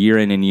schedule year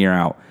in and year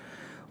out.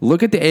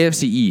 Look at the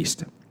AFC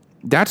East.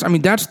 That's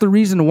the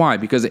reason why,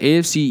 because the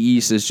AFC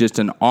East is just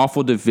an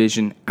awful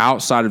division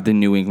outside of the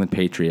New England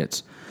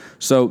Patriots.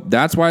 So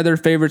that's why they're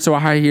favored so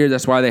high here.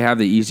 That's why they have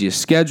the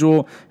easiest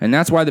schedule. And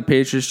that's why the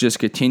Patriots just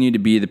continue to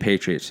be the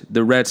Patriots.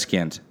 The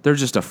Redskins, they're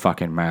just a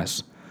fucking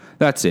mess.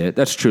 That's it.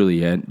 That's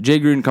truly it. Jay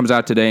Gruden comes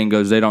out today and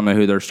goes, they don't know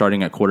who they're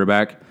starting at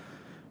quarterback.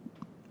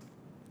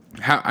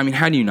 How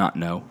do you not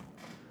know?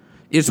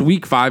 It's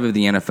week 5 of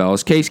the NFL.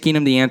 Is Case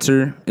Keenum the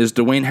answer? Is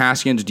Dwayne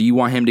Haskins, do you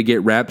want him to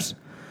get reps?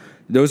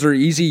 Those are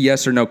easy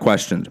yes or no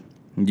questions.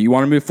 Do you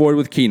want to move forward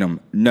with Keenum?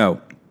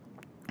 No.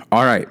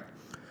 All right.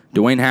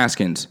 Dwayne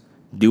Haskins,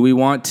 do we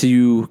want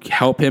to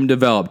help him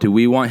develop? Do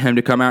we want him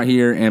to come out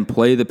here and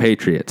play the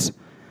Patriots?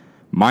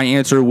 My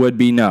answer would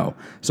be no.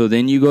 So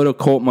then you go to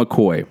Colt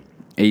McCoy,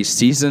 a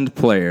seasoned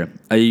player,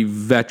 a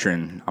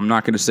veteran. I'm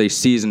not going to say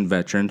seasoned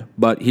veteran,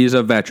 but he's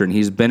a veteran.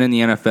 He's been in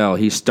the NFL.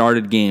 He's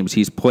started games.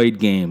 He's played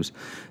games.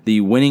 The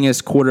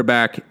winningest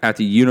quarterback at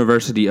the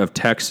University of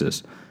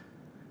Texas.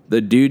 The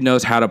dude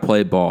knows how to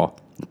play ball.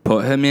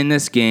 Put him in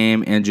this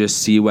game and just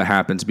see what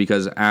happens,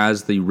 because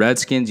as the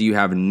Redskins, you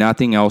have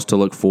nothing else to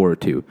look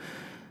forward to.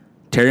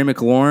 Terry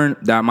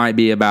McLaurin, that might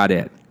be about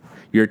it.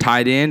 Your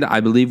tight end, I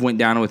believe, went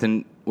down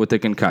with a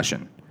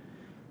concussion.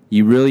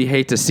 You really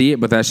hate to see it,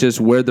 but that's just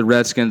where the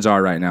Redskins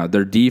are right now.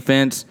 Their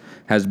defense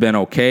has been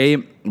okay,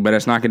 but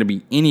it's not going to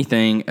be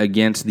anything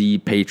against the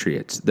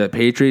Patriots. The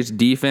Patriots'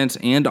 defense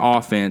and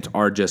offense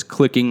are just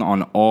clicking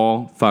on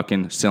all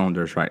fucking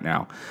cylinders right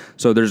now.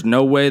 So there's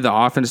no way the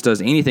offense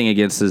does anything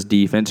against this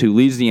defense, who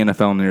leads the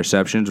NFL in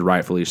interceptions,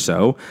 rightfully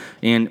so.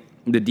 And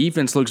the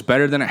defense looks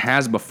better than it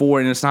has before,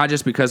 and it's not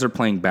just because they're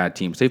playing bad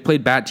teams. They've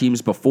played bad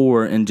teams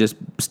before and just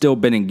still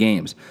been in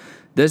games.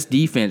 This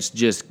defense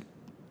just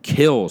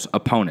kills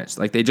opponents.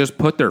 Like, they just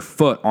put their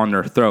foot on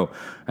their throat,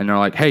 and they're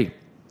like, hey,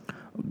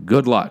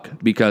 good luck,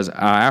 because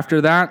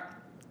after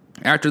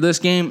this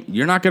game,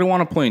 you're not going to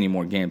want to play any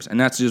more games. And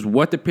that's just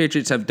what the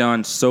Patriots have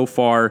done so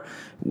far,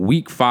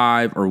 week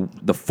 5 or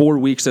the 4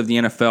 weeks of the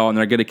NFL, and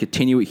they're going to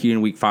continue it here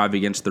in week 5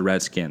 against the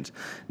Redskins.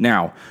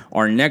 Now,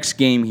 our next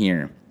game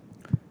here,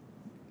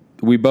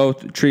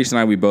 Treese and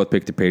I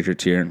picked the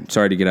Patriots here.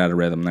 Sorry to get out of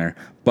rhythm there.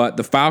 But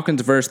the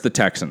Falcons versus the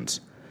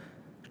Texans.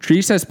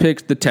 Treese has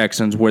picked the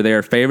Texans, where they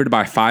are favored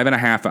by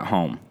 5.5 at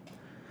home.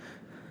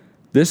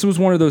 This was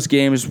one of those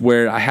games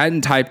where I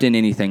hadn't typed in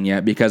anything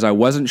yet because I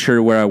wasn't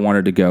sure where I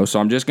wanted to go. So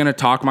I'm just going to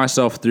talk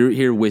myself through it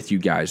here with you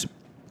guys.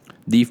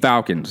 The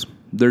Falcons,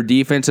 their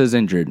defense is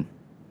injured.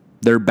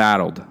 They're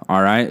battled,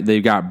 all right?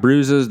 They've got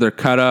bruises, they're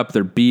cut up,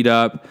 they're beat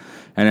up,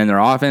 and then their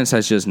offense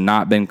has just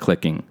not been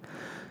clicking.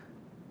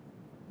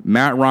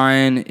 Matt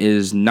Ryan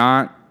is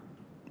not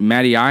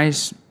Matty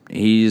Ice.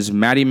 He's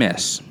Matty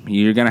Miss.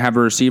 You're going to have a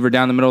receiver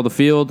down the middle of the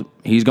field.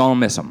 He's going to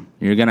miss him.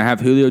 You're going to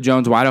have Julio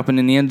Jones wide open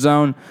in the end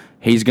zone.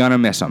 He's going to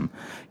miss them.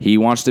 He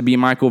wants to be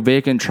Michael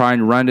Vick and try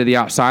and run to the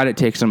outside. It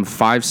takes him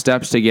 5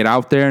 steps to get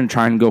out there and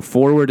try and go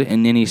forward,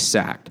 and then he's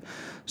sacked.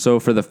 So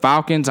for the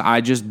Falcons,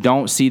 I just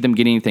don't see them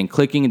getting anything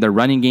clicking. Their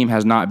running game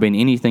has not been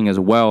anything as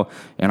well,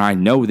 and I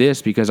know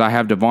this because I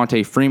have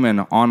Devontae Freeman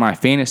on my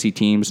fantasy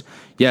teams.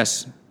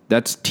 Yes,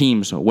 that's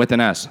teams with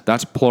an S.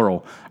 That's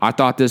plural. I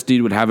thought this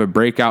dude would have a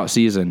breakout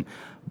season.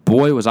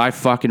 Boy, was I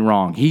fucking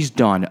wrong. He's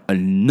done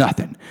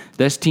nothing.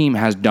 This team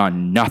has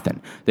done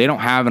nothing. They don't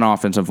have an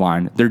offensive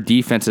line. Their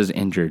defense is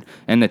injured.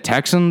 And the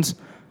Texans,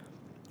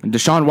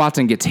 Deshaun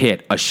Watson gets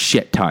hit a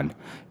shit ton.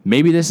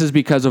 Maybe this is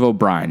because of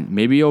O'Brien.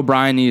 Maybe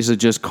O'Brien needs to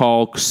just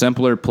call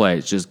simpler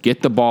plays. Just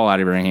get the ball out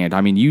of your hand. I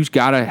mean, you've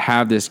got to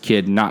have this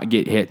kid not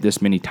get hit this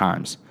many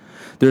times.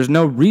 There's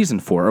no reason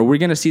for it. Or we're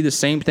going to see the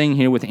same thing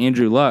here with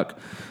Andrew Luck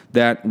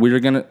we're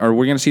going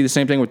to see the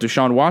same thing with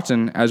Deshaun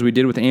Watson as we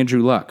did with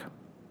Andrew Luck.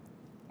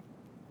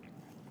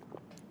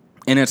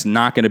 And it's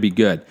not going to be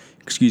good.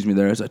 Excuse me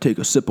there as I take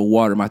a sip of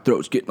water. My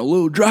throat's getting a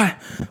little dry.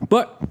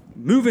 But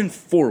moving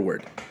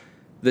forward,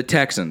 the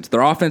Texans,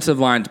 their offensive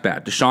line's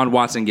bad. Deshaun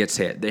Watson gets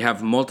hit. They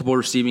have multiple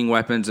receiving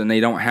weapons, and they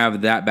don't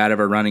have that bad of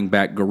a running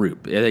back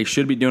group. They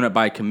should be doing it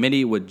by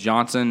committee with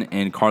Johnson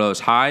and Carlos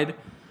Hyde.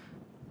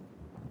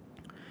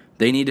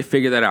 They need to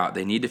figure that out.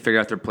 They need to figure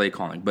out their play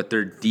calling. But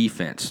their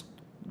defense,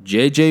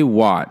 J.J.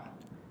 Watt,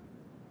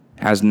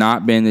 has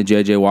not been the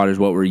J.J. Watt as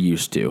what we're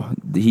used to.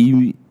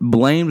 He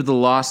blamed the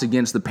loss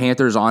against the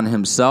Panthers on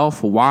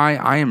himself. Why?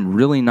 I am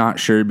really not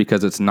sure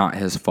because it's not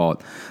his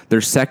fault.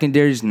 Their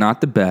secondary is not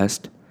the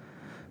best,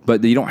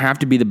 but you don't have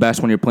to be the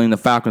best when you're playing the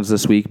Falcons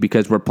this week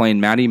because we're playing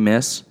Matty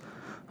Miss.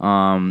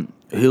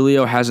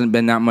 Julio hasn't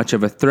been that much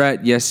of a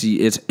threat. Yes,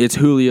 it's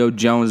Julio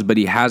Jones, but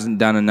he hasn't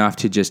done enough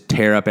to just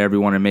tear up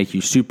everyone and make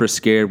you super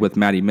scared with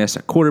Matty Miss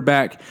at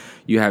quarterback.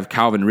 You have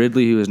Calvin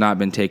Ridley, who has not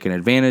been taken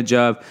advantage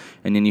of.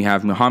 And then you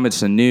have Mohamed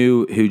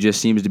Sanu, who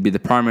just seems to be the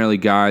primary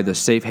guy, the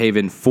safe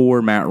haven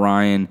for Matt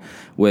Ryan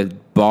with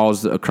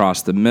balls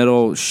across the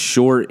middle,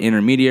 short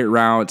intermediate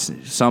routes,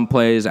 some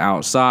plays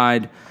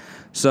outside.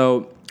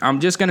 So I'm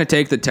just going to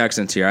take the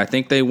Texans here. I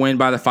think they win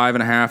by the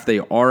 5.5. They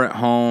are at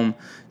home.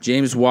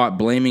 James Watt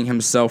blaming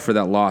himself for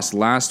that loss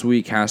last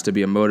week has to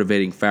be a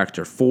motivating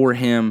factor for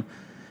him.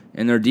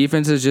 And their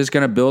defense is just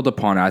going to build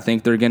upon it. I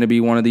think they're going to be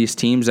one of these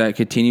teams that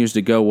continues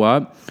to go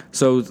up.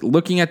 So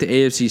looking at the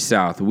AFC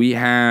South, we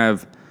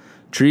have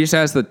Treese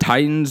has the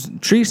Titans.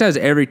 Treese has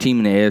every team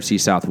in the AFC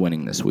South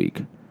winning this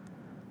week,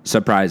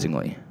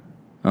 surprisingly.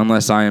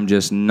 Unless I am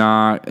just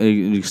not,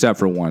 except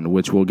for one,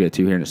 which we'll get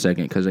to here in a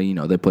second because,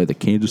 they play the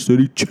Kansas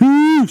City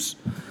Chiefs.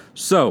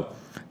 So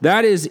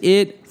that is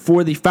it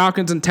for the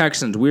Falcons and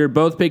Texans. We are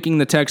both picking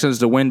the Texans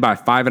to win by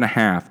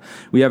 5.5.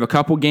 We have a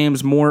couple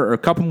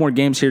more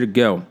games here to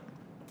go.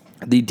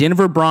 The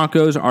Denver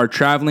Broncos are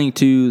traveling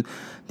to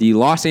the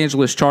Los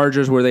Angeles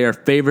Chargers where they are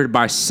favored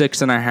by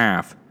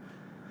 6.5.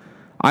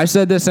 I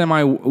said this in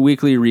my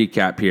weekly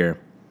recap here.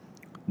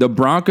 The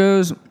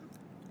Broncos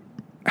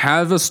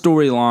have a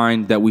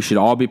storyline that we should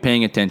all be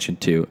paying attention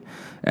to.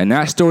 And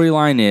that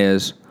storyline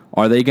is,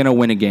 are they going to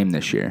win a game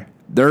this year?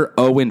 They're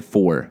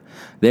 0-4.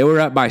 They were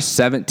up by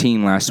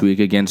 17 last week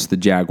against the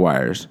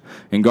Jaguars.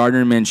 And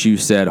Gardner Minshew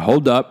said,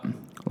 hold up,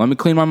 let me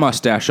clean my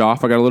mustache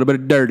off. I got a little bit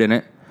of dirt in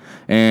it.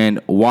 And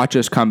watch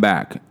us come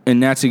back.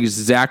 And that's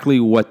exactly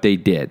what they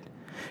did.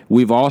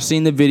 We've all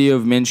seen the video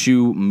of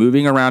Minshew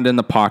moving around in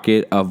the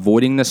pocket,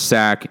 avoiding the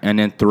sack, and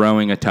then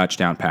throwing a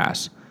touchdown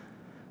pass.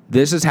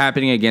 This is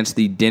happening against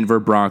the Denver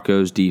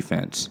Broncos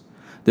defense.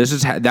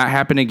 That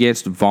happened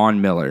against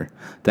Von Miller.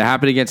 That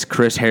happened against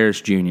Chris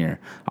Harris Jr.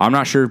 I'm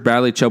not sure if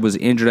Bradley Chubb was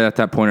injured at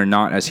that point or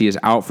not, as he is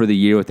out for the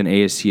year with an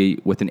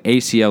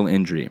ACL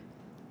injury.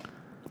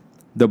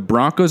 The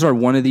Broncos are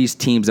one of these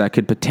teams that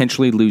could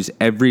potentially lose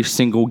every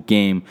single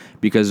game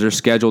because their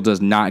schedule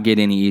does not get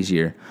any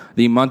easier.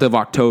 The month of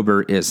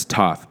October is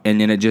tough, and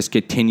then it just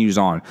continues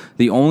on.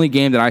 The only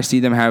game that I see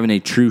them having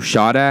a true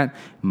shot at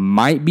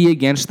might be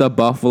against the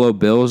Buffalo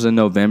Bills in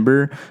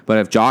November, but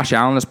if Josh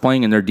Allen is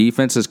playing and their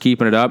defense is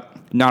keeping it up,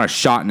 not a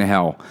shot in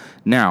hell.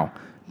 Now,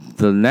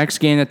 the next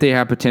game that they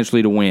have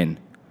potentially to win,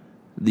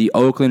 the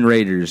Oakland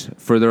Raiders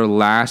for their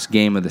last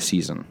game of the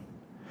season.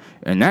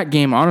 And that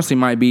game honestly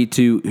might be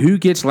to who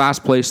gets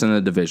last place in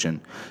the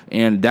division.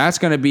 And that's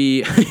going to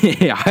be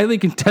a highly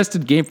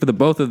contested game for the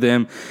both of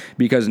them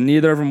because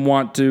neither of them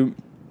want to,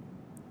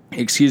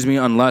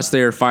 unless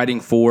they are fighting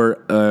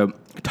for a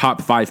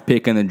top 5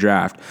 pick in the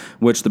draft,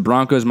 which the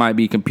Broncos might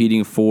be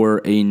competing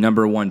for a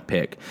number 1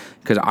 pick.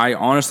 Because I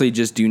honestly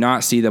just do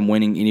not see them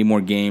winning any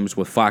more games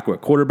with Flacco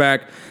at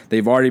quarterback.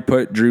 They've already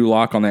put Drew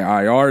Lock on the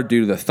IR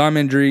due to the thumb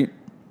injury.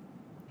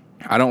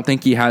 I don't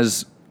think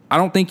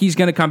he's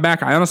going to come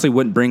back. I honestly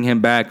wouldn't bring him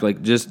back.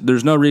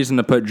 There's no reason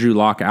to put Drew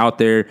Lock out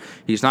there.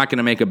 He's not going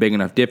to make a big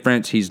enough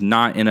difference. He's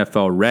not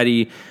NFL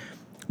ready.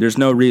 There's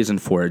no reason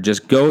for it.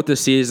 Just go with the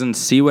season,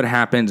 see what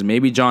happens.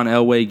 Maybe John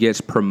Elway gets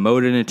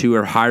promoted into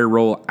a higher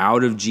role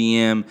out of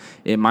GM.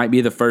 It might be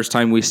the first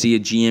time we see a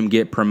GM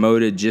get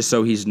promoted just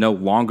so he's no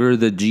longer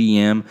the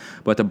GM.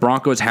 But the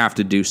Broncos have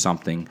to do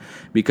something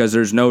because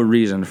there's no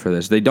reason for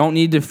this. They don't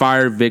need to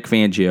fire Vic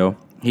Fangio.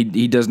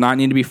 He does not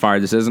need to be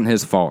fired. This isn't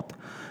his fault.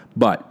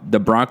 But the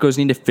Broncos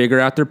need to figure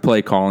out their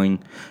play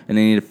calling, and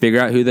they need to figure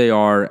out who they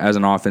are as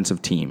an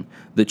offensive team.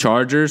 The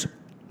Chargers,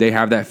 they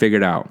have that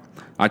figured out.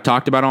 I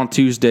talked about on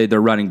Tuesday their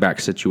running back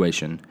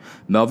situation.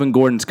 Melvin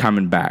Gordon's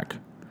coming back.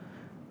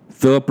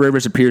 Phillip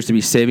Rivers appears to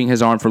be saving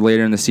his arm for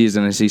later in the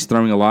season as he's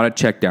throwing a lot of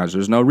checkdowns.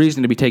 There's no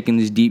reason to be taking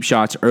these deep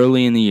shots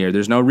early in the year.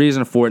 There's no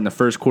reason for it in the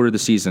first quarter of the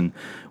season.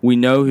 We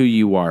know who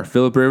you are.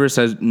 Phillip Rivers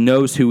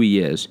knows who he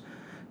is.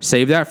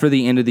 Save that for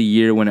the end of the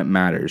year when it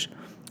matters.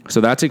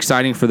 So that's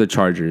exciting for the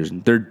Chargers.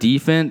 Their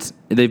defense,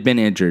 they've been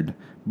injured,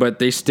 but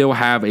they still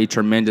have a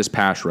tremendous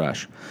pass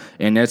rush.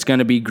 And that's going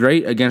to be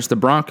great against the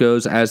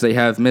Broncos as they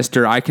have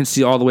Mr. I can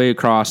see all the way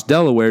across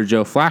Delaware,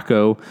 Joe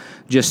Flacco,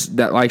 just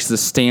that likes to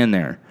stand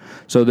there.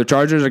 So the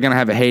Chargers are going to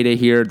have a heyday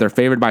here. They're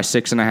favored by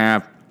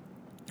 6.5.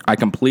 I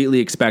completely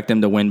expect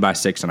them to win by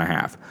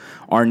 6.5.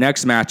 Our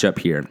next matchup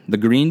here, the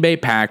Green Bay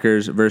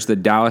Packers versus the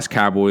Dallas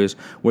Cowboys,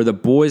 where the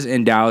boys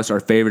in Dallas are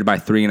favored by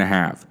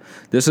 3.5.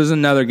 This is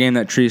another game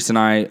that Treese and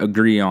I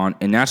agree on,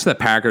 and that's the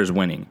Packers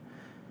winning.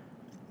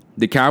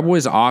 The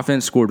Cowboys'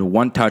 offense scored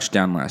 1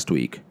 touchdown last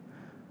week.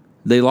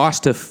 They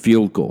lost to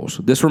field goals.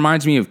 This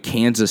reminds me of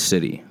Kansas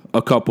City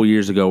a couple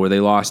years ago where they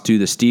lost to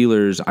the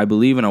Steelers, I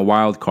believe in a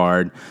wild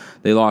card.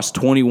 They lost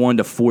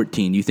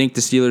 21-14. You think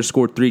the Steelers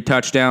scored 3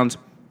 touchdowns?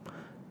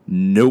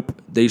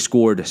 Nope. They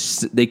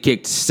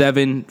kicked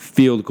 7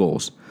 field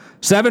goals.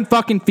 7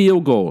 fucking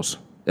field goals.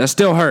 That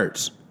still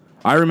hurts.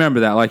 I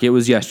remember that like it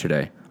was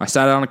yesterday. I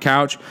sat on a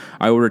couch.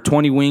 I ordered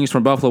 20 wings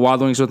from Buffalo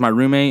Wild Wings with my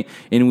roommate,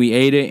 and we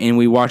ate it, and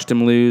we watched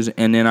them lose,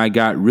 and then I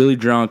got really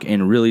drunk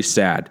and really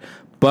sad.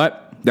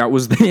 But that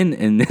was then,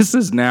 and this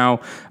is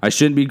now. I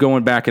shouldn't be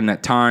going back in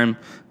that time.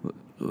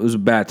 It was a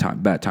bad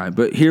time.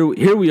 But here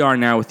we are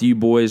now with you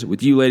boys,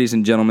 with you ladies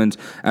and gentlemen,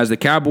 as the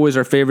Cowboys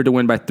are favored to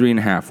win by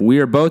 3.5. We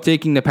are both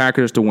taking the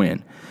Packers to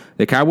win.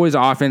 The Cowboys'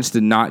 offense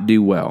did not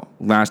do well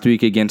last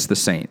week against the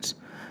Saints.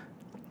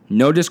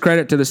 No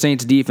discredit to the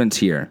Saints' defense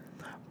here,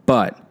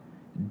 but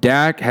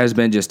Dak has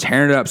been just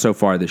tearing it up so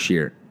far this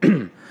year.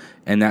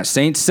 And that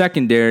Saints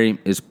secondary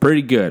is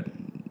pretty good.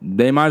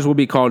 They might as well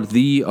be called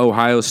the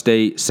Ohio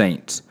State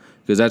Saints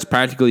because that's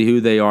practically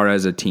who they are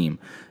as a team.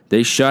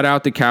 They shut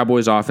out the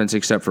Cowboys' offense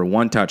except for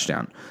 1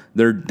 touchdown.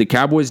 The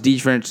Cowboys'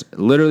 defense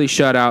literally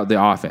shut out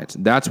the offense.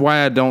 That's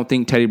why I don't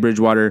think Teddy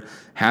Bridgewater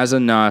has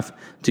enough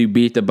to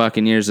beat the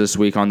Buccaneers this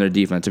week on their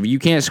defense. If you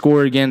can't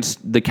score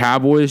against the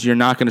Cowboys, you're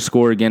not going to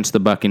score against the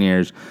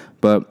Buccaneers.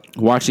 But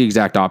watch the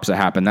exact opposite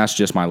happen. That's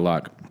just my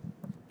luck.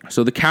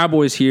 So the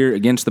Cowboys here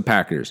against the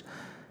Packers.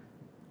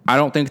 I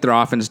don't think their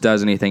offense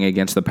does anything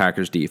against the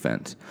Packers'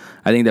 defense.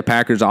 I think the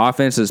Packers'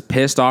 offense is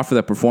pissed off for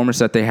the performance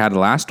that they had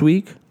last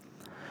week,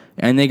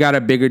 and they got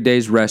a bigger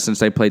day's rest since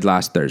they played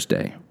last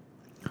Thursday.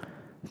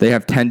 They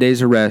have 10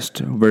 days of rest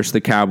versus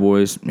the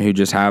Cowboys, who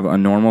just have a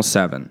normal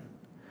 7.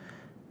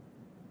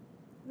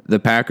 The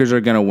Packers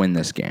are going to win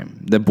this game.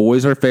 The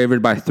boys are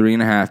favored by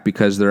 3.5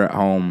 because they're at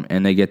home,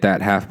 and they get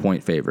that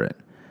half-point favorite.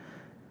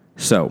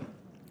 So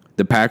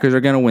the Packers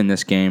are going to win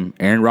this game.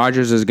 Aaron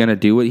Rodgers is going to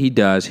do what he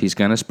does. He's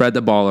going to spread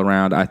the ball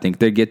around. I think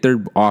they get their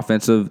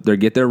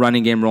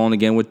running game rolling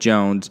again with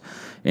Jones,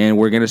 and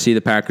we're going to see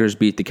the Packers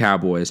beat the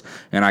Cowboys,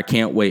 and I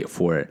can't wait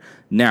for it.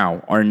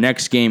 Now, our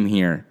next game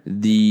here,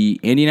 the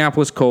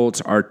Indianapolis Colts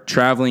are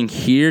traveling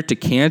here to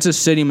Kansas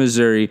City,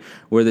 Missouri,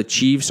 where the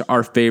Chiefs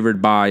are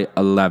favored by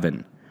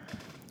 11.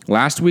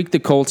 Last week, the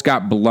Colts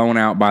got blown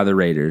out by the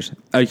Raiders.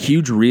 A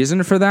huge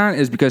reason for that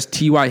is because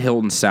T.Y.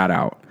 Hilton sat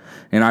out.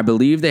 And I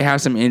believe they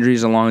have some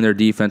injuries along their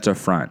defensive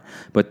front.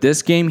 But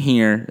this game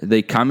here,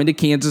 they come into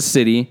Kansas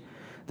City.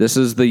 This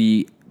is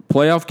the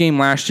playoff game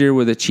last year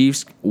where the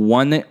Chiefs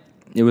won it.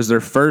 It was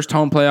their first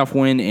home playoff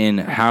win in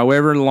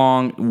however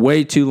long,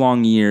 way too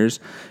long years.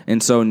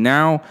 And so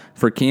now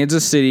for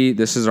Kansas City,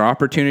 this is our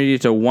opportunity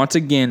to once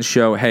again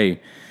show, hey,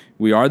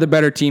 we are the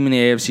better team in the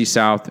AFC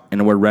South,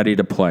 and we're ready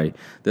to play.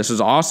 This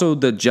is also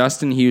the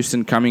Justin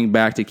Houston coming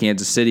back to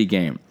Kansas City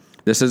game.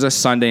 This is a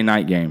Sunday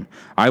night game.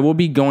 I will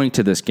be going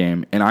to this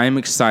game, and I am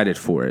excited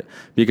for it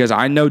because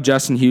I know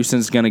Justin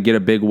Houston's going to get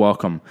a big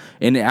welcome,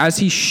 and as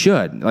he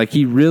should. Like,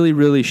 he really,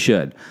 really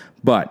should.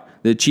 But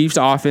the Chiefs'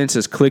 offense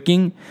is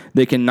clicking.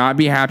 They cannot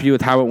be happy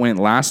with how it went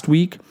last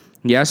week.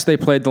 Yes, they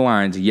played the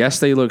Lions. Yes,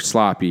 they looked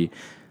sloppy.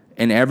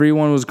 And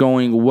everyone was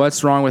going,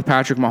 what's wrong with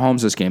Patrick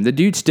Mahomes this game? The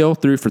dude still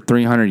threw for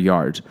 300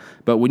 yards.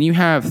 But when you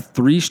have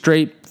 3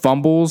 straight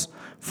fumbles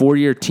for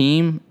your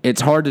team, it's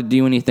hard to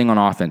do anything on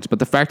offense. But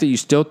the fact that you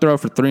still throw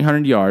for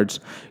 300 yards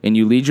and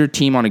you lead your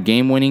team on a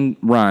game-winning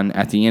run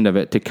at the end of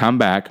it to come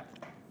back,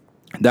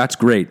 that's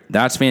great.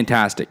 That's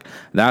fantastic.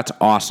 That's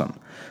awesome.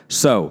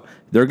 So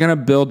they're going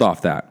to build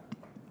off that.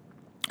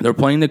 They're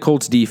playing the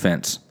Colts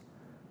defense.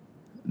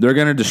 They're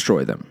going to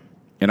destroy them,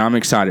 and I'm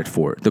excited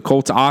for it. The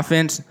Colts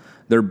offense,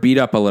 They're beat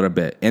up a little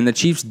bit. And the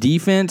Chiefs'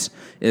 defense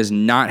is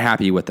not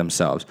happy with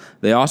themselves.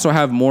 They also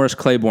have Morris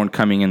Claiborne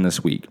coming in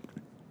this week.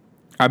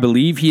 I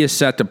believe he is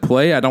set to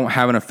play. I don't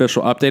have an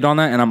official update on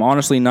that, and I'm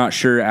honestly not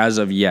sure as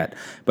of yet.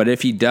 But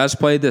if he does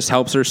play, this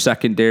helps their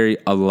secondary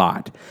a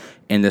lot.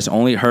 And this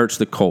only hurts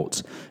the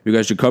Colts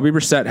because Jacoby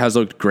Brissett has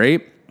looked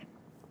great,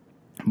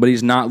 but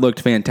he's not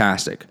looked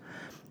fantastic.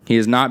 He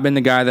has not been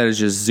the guy that is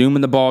just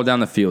zooming the ball down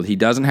the field. He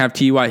doesn't have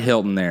T.Y.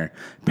 Hilton there.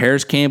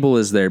 Paris Campbell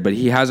is there, but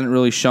he hasn't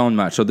really shown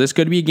much. So this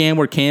could be a game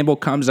where Campbell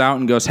comes out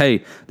and goes,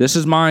 hey, this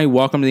is my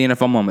welcome to the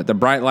NFL moment. The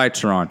bright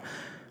lights are on.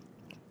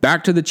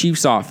 Back to the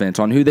Chiefs offense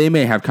on who they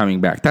may have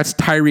coming back. That's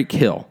Tyreek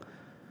Hill.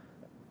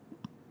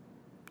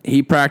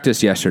 He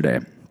practiced yesterday.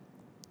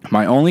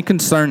 My only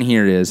concern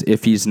here is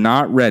if he's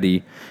not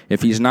ready,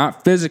 if he's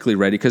not physically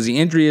ready, because the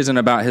injury isn't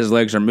about his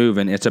legs are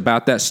moving, it's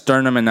about that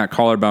sternum and that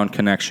collarbone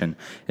connection.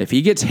 If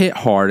he gets hit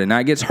hard and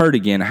that gets hurt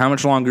again, how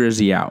much longer is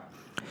he out?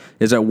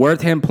 Is it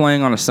worth him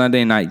playing on a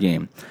Sunday night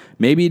game?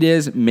 Maybe it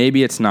is,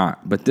 maybe it's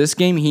not. But this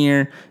game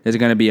here is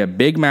going to be a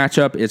big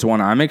matchup. It's one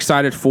I'm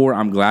excited for.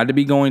 I'm glad to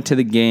be going to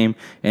the game,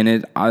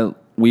 and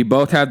we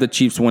both have the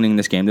Chiefs winning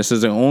this game. This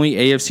is the only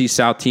AFC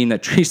South team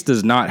that Trace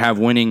does not have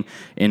winning,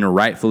 and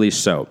rightfully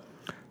so.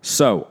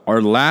 So,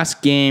 our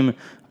last game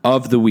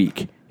of the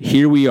week.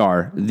 Here we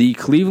are. The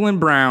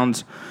Cleveland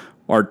Browns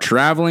are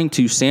traveling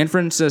to San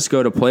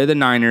Francisco to play the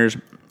Niners,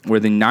 where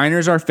the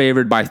Niners are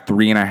favored by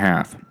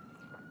 3.5.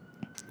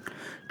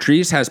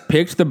 Treese has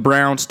picked the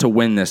Browns to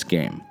win this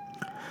game.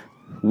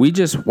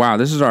 This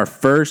is our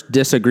first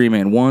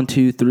disagreement. 1,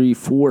 2, 3,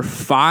 4,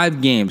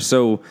 5 games.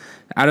 So,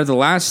 out of the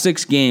last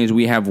 6 games,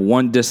 we have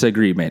one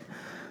disagreement.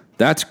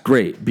 That's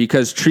great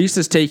because Treese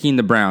is taking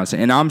the Browns,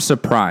 and I'm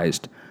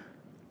surprised.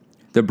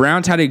 The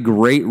Browns had a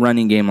great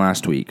running game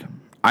last week.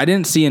 I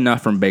didn't see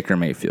enough from Baker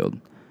Mayfield.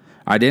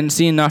 I didn't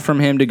see enough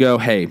from him to go,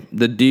 hey,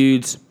 the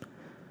dude's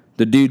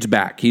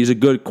back. He's a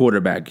good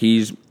quarterback.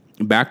 He's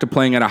back to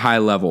playing at a high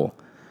level.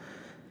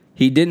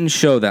 He didn't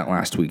show that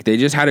last week. They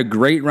just had a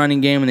great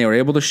running game, and they were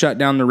able to shut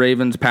down the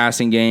Ravens'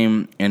 passing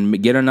game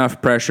and get enough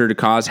pressure to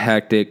cause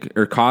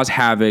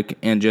havoc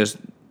and just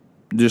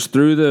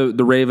threw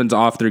the Ravens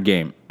off their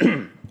game.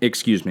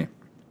 Excuse me.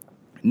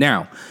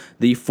 Now,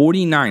 the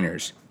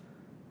 49ers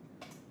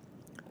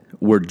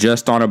were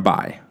just on a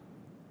bye.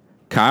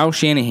 Kyle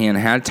Shanahan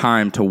had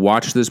time to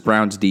watch this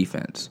Browns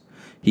defense.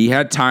 He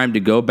had time to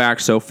go back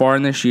so far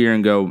in this year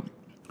and go,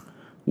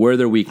 where are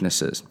their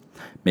weaknesses?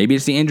 Maybe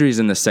it's the injuries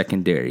in the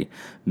secondary.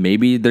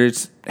 Maybe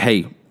this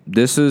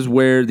is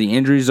where the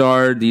injuries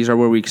are. These are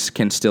where we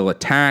can still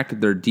attack.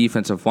 Their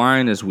defensive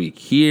line is weak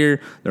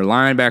here. Their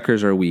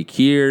linebackers are weak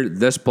here.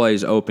 This play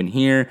is open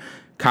here.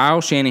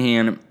 Kyle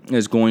Shanahan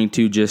is going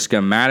to just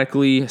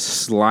schematically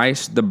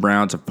slice the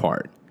Browns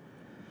apart.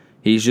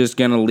 He's just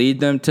going to lead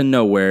them to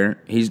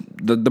nowhere. He's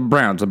the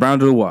Browns. The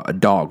Browns are what? A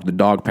dog. The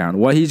dog pound.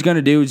 What he's going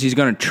to do is he's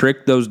going to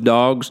trick those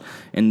dogs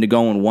into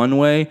going one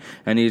way,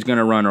 and he's going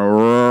to run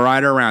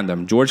right around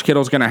them. George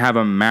Kittle's going to have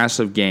a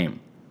massive game.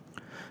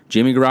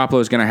 Jimmy Garoppolo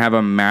is going to have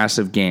a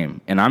massive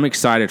game, and I'm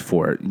excited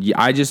for it.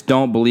 I just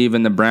don't believe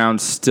in the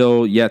Browns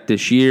still yet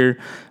this year.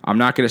 I'm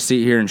not going to sit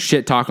here and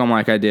shit talk them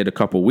like I did a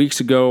couple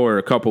weeks ago or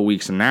a couple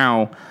weeks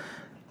now.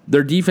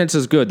 Their defense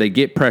is good. They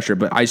get pressure,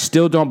 but I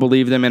still don't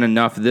believe them in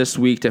enough this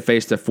week to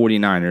face the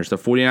 49ers. The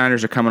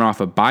 49ers are coming off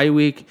a bye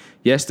week.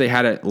 Yes, they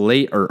had it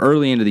late or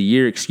early into the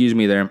year,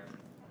 there.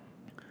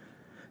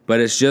 But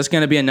it's just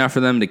going to be enough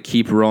for them to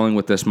keep rolling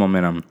with this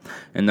momentum.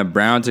 And the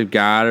Browns have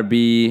got to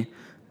be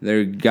a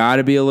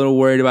little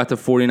worried about the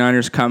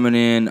 49ers coming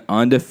in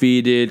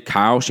undefeated.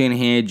 Kyle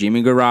Shanahan,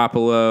 Jimmy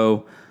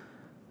Garoppolo.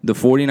 The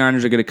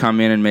 49ers are going to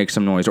come in and make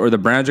some noise. Or the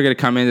Browns are going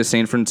to come into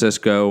San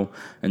Francisco,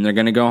 and they're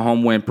going to go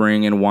home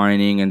whimpering and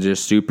whining and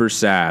just super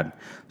sad.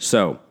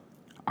 So,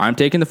 I'm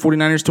taking the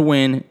 49ers to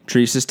win.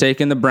 Treese is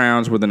taking the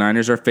Browns, where the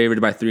Niners are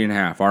favored by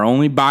 3.5. Our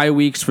only bye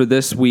weeks for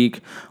this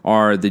week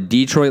are the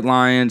Detroit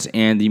Lions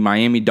and the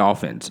Miami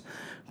Dolphins.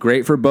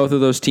 Great for both of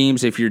those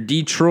teams. If you're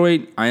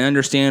Detroit, I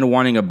understand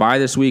wanting a bye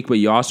this week, but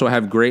you also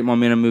have great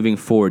momentum moving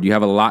forward. You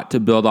have a lot to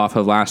build off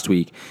of last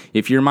week.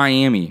 If you're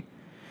Miami,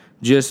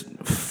 just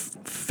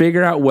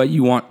figure out what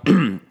you want.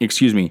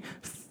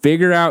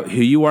 Figure out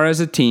who you are as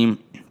a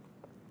team,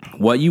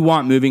 what you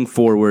want moving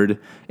forward,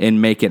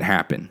 and make it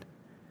happen.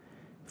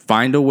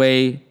 Find a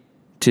way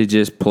to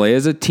just play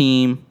as a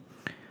team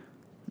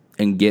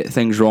and get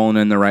things rolling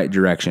in the right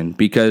direction,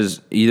 because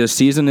the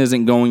season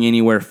isn't going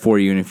anywhere for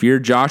you. And if you're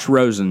Josh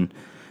Rosen,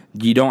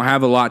 you don't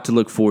have a lot to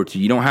look forward to.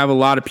 You don't have a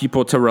lot of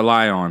people to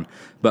rely on,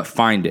 but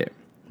find it.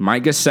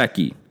 Mike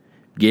Gesicki,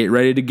 get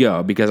ready to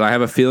go, because I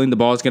have a feeling the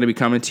ball is going to be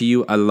coming to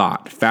you a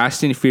lot,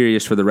 fast and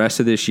furious for the rest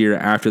of this year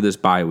after this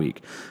bye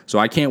week. So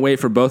I can't wait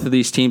for both of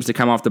these teams to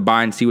come off the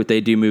bye and see what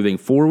they do moving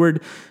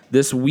forward.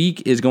 This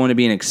week is going to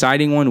be an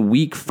exciting one.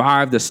 Week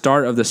 5, the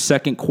start of the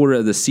second quarter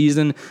of the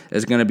season,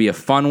 is going to be a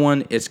fun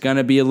one. It's going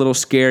to be a little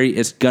scary.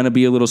 It's going to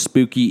be a little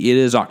spooky. It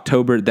is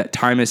October. That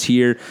time is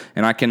here,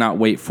 and I cannot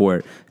wait for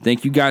it.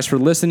 Thank you guys for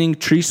listening.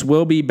 Treese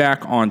will be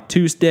back on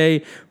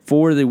Tuesday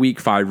for the Week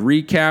 5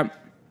 recap.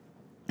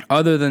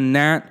 Other than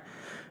that,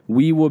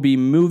 we will be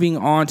moving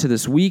on to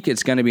this week.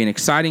 It's going to be an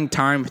exciting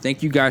time.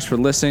 Thank you guys for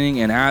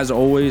listening. And as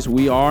always,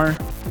 we are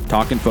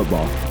talking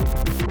football.